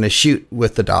scene that you're going to shoot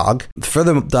with the dog.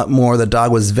 Furthermore, the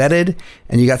dog was vetted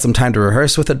and you got some time to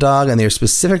rehearse with the dog, and they're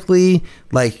specifically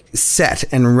like set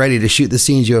and ready to shoot the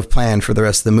scenes you have planned for the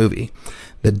rest of the movie.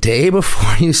 The day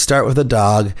before you start with the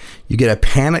dog, you get a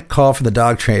panic call from the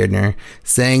dog trainer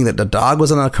saying that the dog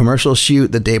was on a commercial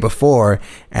shoot the day before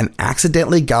and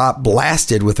accidentally got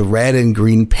blasted with red and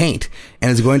green paint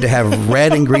and is going to have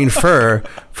red and green fur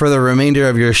for the remainder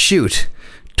of your shoot,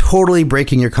 totally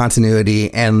breaking your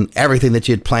continuity and everything that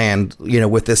you had planned,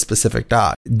 with this specific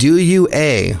dog. Do you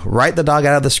A, write the dog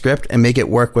out of the script and make it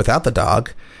work without the dog?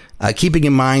 Keeping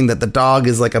in mind that the dog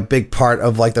is like a big part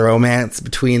of like the romance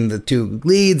between the two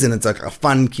leads, and it's like a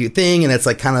fun, cute thing, and it's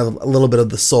like kind of a little bit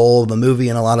of the soul of the movie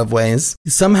in a lot of ways.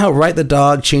 Somehow write the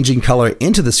dog changing color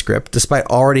into the script, despite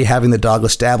already having the dog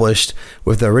established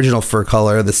with the original fur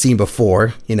color the scene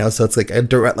before, so it's like a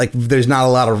direct, like there's not a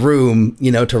lot of room,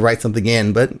 to write something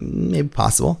in, but maybe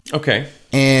possible. Okay.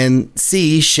 And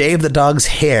C, shave the dog's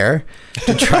hair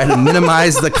to try to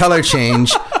minimize the color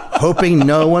change, hoping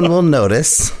no one will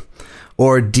notice.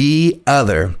 Or D,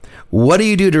 other. What do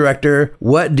you do, director?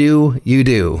 What do you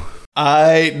do?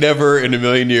 I never in a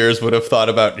million years would have thought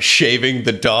about shaving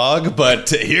the dog, but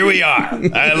here we are.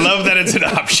 I love that it's an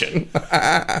option.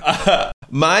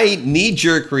 My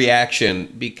knee-jerk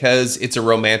reaction, because it's a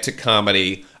romantic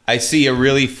comedy, I see a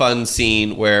really fun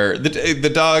scene where the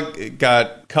dog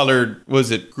got colored,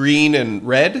 was it green and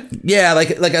red? Yeah,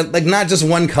 like not just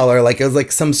one color, like it was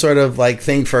like some sort of like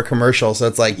thing for a commercial. So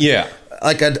it's like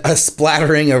like a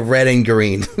splattering of red and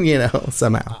green,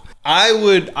 somehow.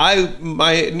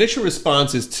 My initial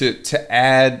response is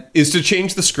to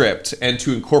change the script and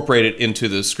to incorporate it into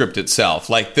the script itself.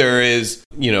 Like there is,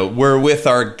 we're with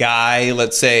our guy,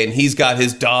 let's say, and he's got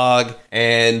his dog,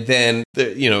 and then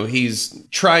he's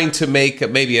trying to make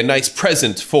maybe a nice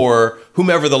present for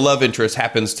whomever the love interest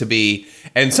happens to be,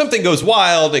 and something goes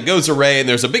wild, it goes awry, and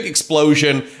there's a big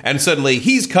explosion, and suddenly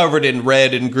he's covered in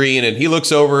red and green, and he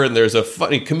looks over, and there's a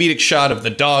funny comedic shot of the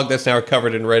dog that's now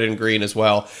covered in red and green as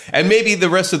well. And maybe the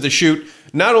rest of the shoot,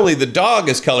 not only the dog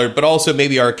is colored, but also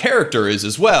maybe our character is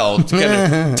as well, to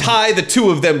kind of tie the two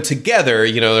of them together.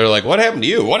 They're like, what happened to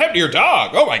you? What happened to your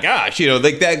dog? Oh my gosh.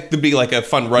 Like that could be like a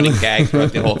fun running gag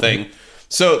throughout the whole thing.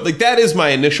 So like that is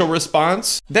my initial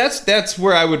response. That's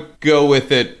where I would go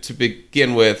with it to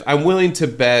begin with. I'm willing to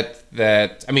bet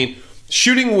that,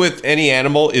 shooting with any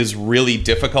animal is really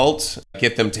difficult.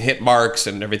 Get them to hit marks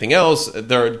and everything else.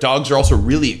 Their dogs are also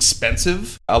really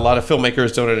expensive. A lot of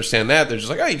filmmakers don't understand that. They're just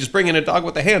like, oh, you just bring in a dog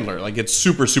with a handler. Like it's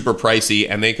super, super pricey,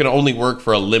 and they can only work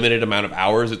for a limited amount of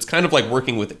hours. It's kind of like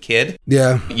working with a kid.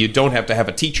 Yeah. You don't have to have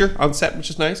a teacher on set, which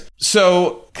is nice.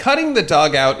 So cutting the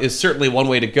dog out is certainly one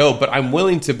way to go, but I'm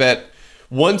willing to bet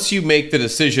once you make the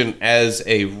decision as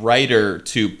a writer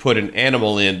to put an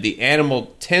animal in, the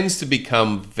animal tends to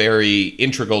become very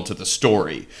integral to the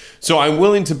story. So I'm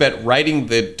willing to bet writing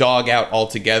the dog out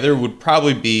altogether would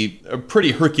probably be a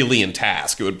pretty Herculean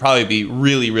task. It would probably be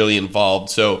really, really involved.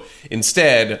 So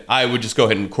instead, I would just go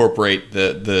ahead and incorporate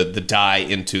the die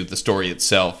into the story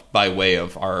itself by way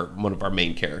of one of our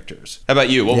main characters. How about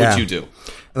you? What would you do?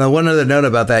 And one other note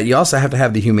about that, you also have to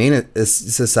have the Humane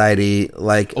Society,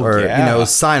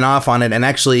 sign off on it. And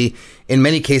actually, in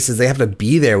many cases, they have to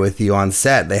be there with you on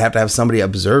set. They have to have somebody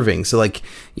observing. So,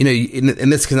 in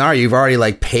this scenario, you've already,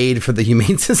 paid for the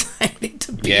Humane Society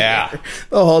to be there.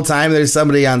 The whole time there's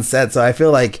somebody on set. So I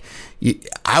feel like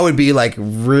I would be,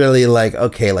 really,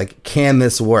 okay, can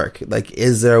this work?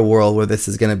 Is there a world where this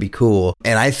is going to be cool?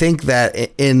 And I think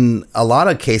that in a lot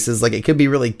of cases, it could be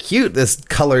really cute, this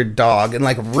colored dog, and,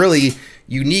 really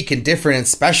unique and different and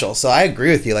special. So I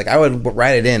agree with you. I would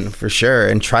write it in for sure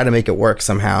and try to make it work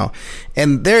somehow.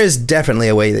 And there is definitely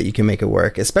a way that you can make it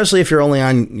work, especially if you're only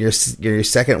on your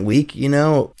second week,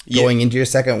 going into your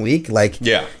second week.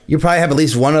 You probably have at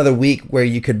least one other week where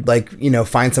you could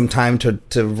find some time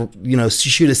to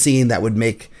shoot a scene that would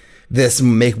make this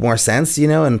make more sense,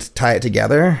 and tie it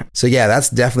together. So yeah, that's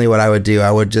definitely what I would do.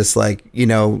 I would just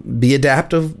be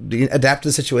adaptive, adapt to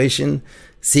the situation,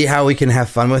 see how we can have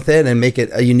fun with it and make it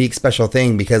a unique, special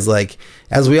thing. Because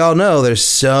as we all know, there's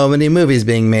so many movies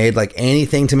being made,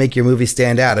 anything to make your movie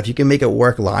stand out. If you can make it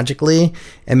work logically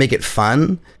and make it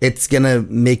fun, it's going to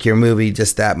make your movie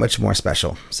just that much more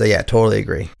special. So yeah, totally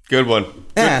agree. Good one.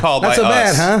 Good call by us. Not so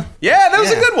bad, huh? Yeah, that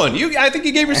was a good one. I think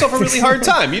you gave yourself a really hard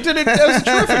time. You did it. That was a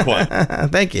terrific one.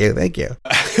 Thank you.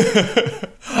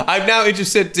 I'm now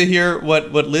interested to hear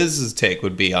what Liz's take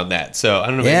would be on that. So I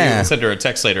don't know, maybe we'll send her a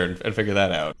text later and figure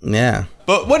that out. Yeah.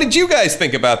 But what did you guys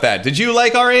think about that? Did you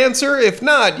like our answer? If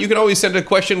not, you can always send a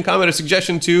question, comment, or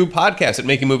suggestion to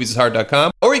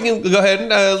podcast@makingmoviesishard.com. Or you can go ahead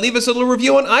and leave us a little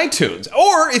review on iTunes.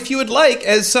 Or if you would like,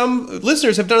 as some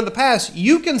listeners have done in the past,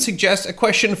 you can suggest a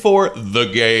question for the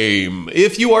game,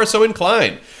 if you are so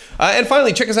inclined. And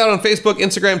finally, check us out on Facebook,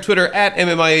 Instagram, Twitter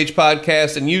 @MMIH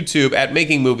Podcast, and YouTube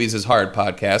 @Making Movies is Hard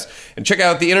Podcast. And check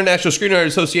out the International Screenwriters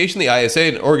Association, the ISA,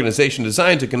 an organization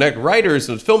designed to connect writers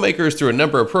and filmmakers through a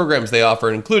number of programs they offer,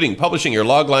 including publishing your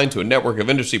logline to a network of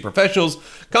industry professionals,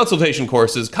 consultation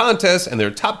courses, contests, and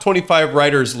their top 25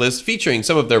 writers list featuring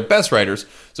some of their best writers.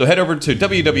 So head over to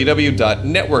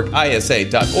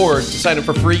www.networkisa.org to sign up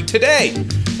for free today.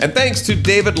 And thanks to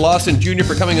David Lawson Jr.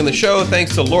 for coming on the show.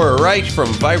 Thanks to Laura Reich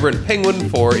from Vibrant Penguin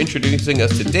for introducing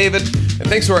us to David. And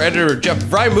thanks to our editor, Jeff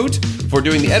Freimuth, for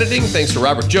doing the editing. Thanks to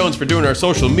Robert Jones for doing our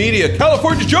social media,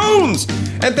 California Jones.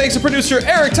 And thanks to producer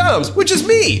Eric Toms, which is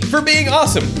me, for being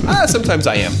awesome. Sometimes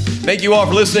I am. Thank you all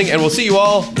for listening, and we'll see you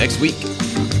all next week.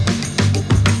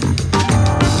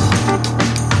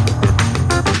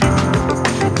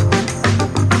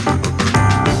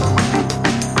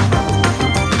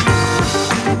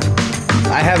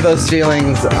 I have those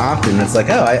feelings often. It's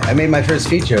I made my first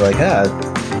feature.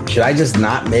 Should I just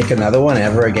not make another one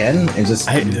ever again and just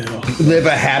live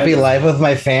a happy life with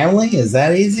my family? Is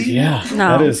that easy? Yeah.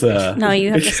 No. That is, No,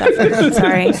 you have to suffer. I'm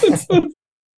sorry.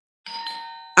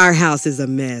 Our house is a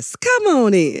mess. Come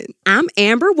on in. I'm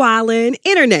Amber Wallen,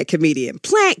 internet comedian,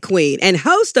 plant queen, and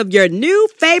host of your new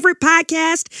favorite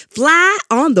podcast, Fly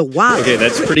on the Wallen. Okay,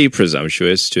 that's pretty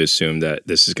presumptuous to assume that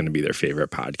this is going to be their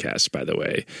favorite podcast, by the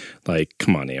way. Like,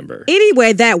 come on, Amber.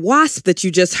 Anyway, that wasp that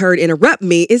you just heard interrupt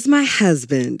me is my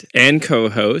husband. And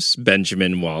co-host,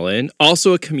 Benjamin Wallen,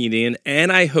 also a comedian,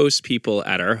 and I host people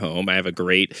at our home. I have a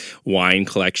great wine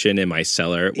collection in my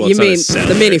cellar. Well, you mean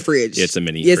the mini fridge? Yeah, it's a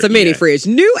mini fridge. It's a mini fridge.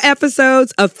 New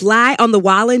episodes of Fly on the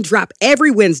Wallen drop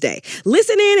every Wednesday.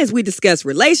 Listen in as we discuss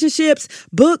relationships,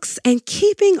 books, and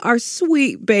keeping our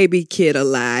sweet baby kid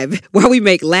alive while we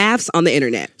make laughs on the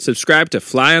internet. Subscribe to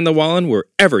Fly on the Wallen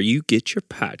wherever you get your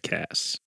podcasts.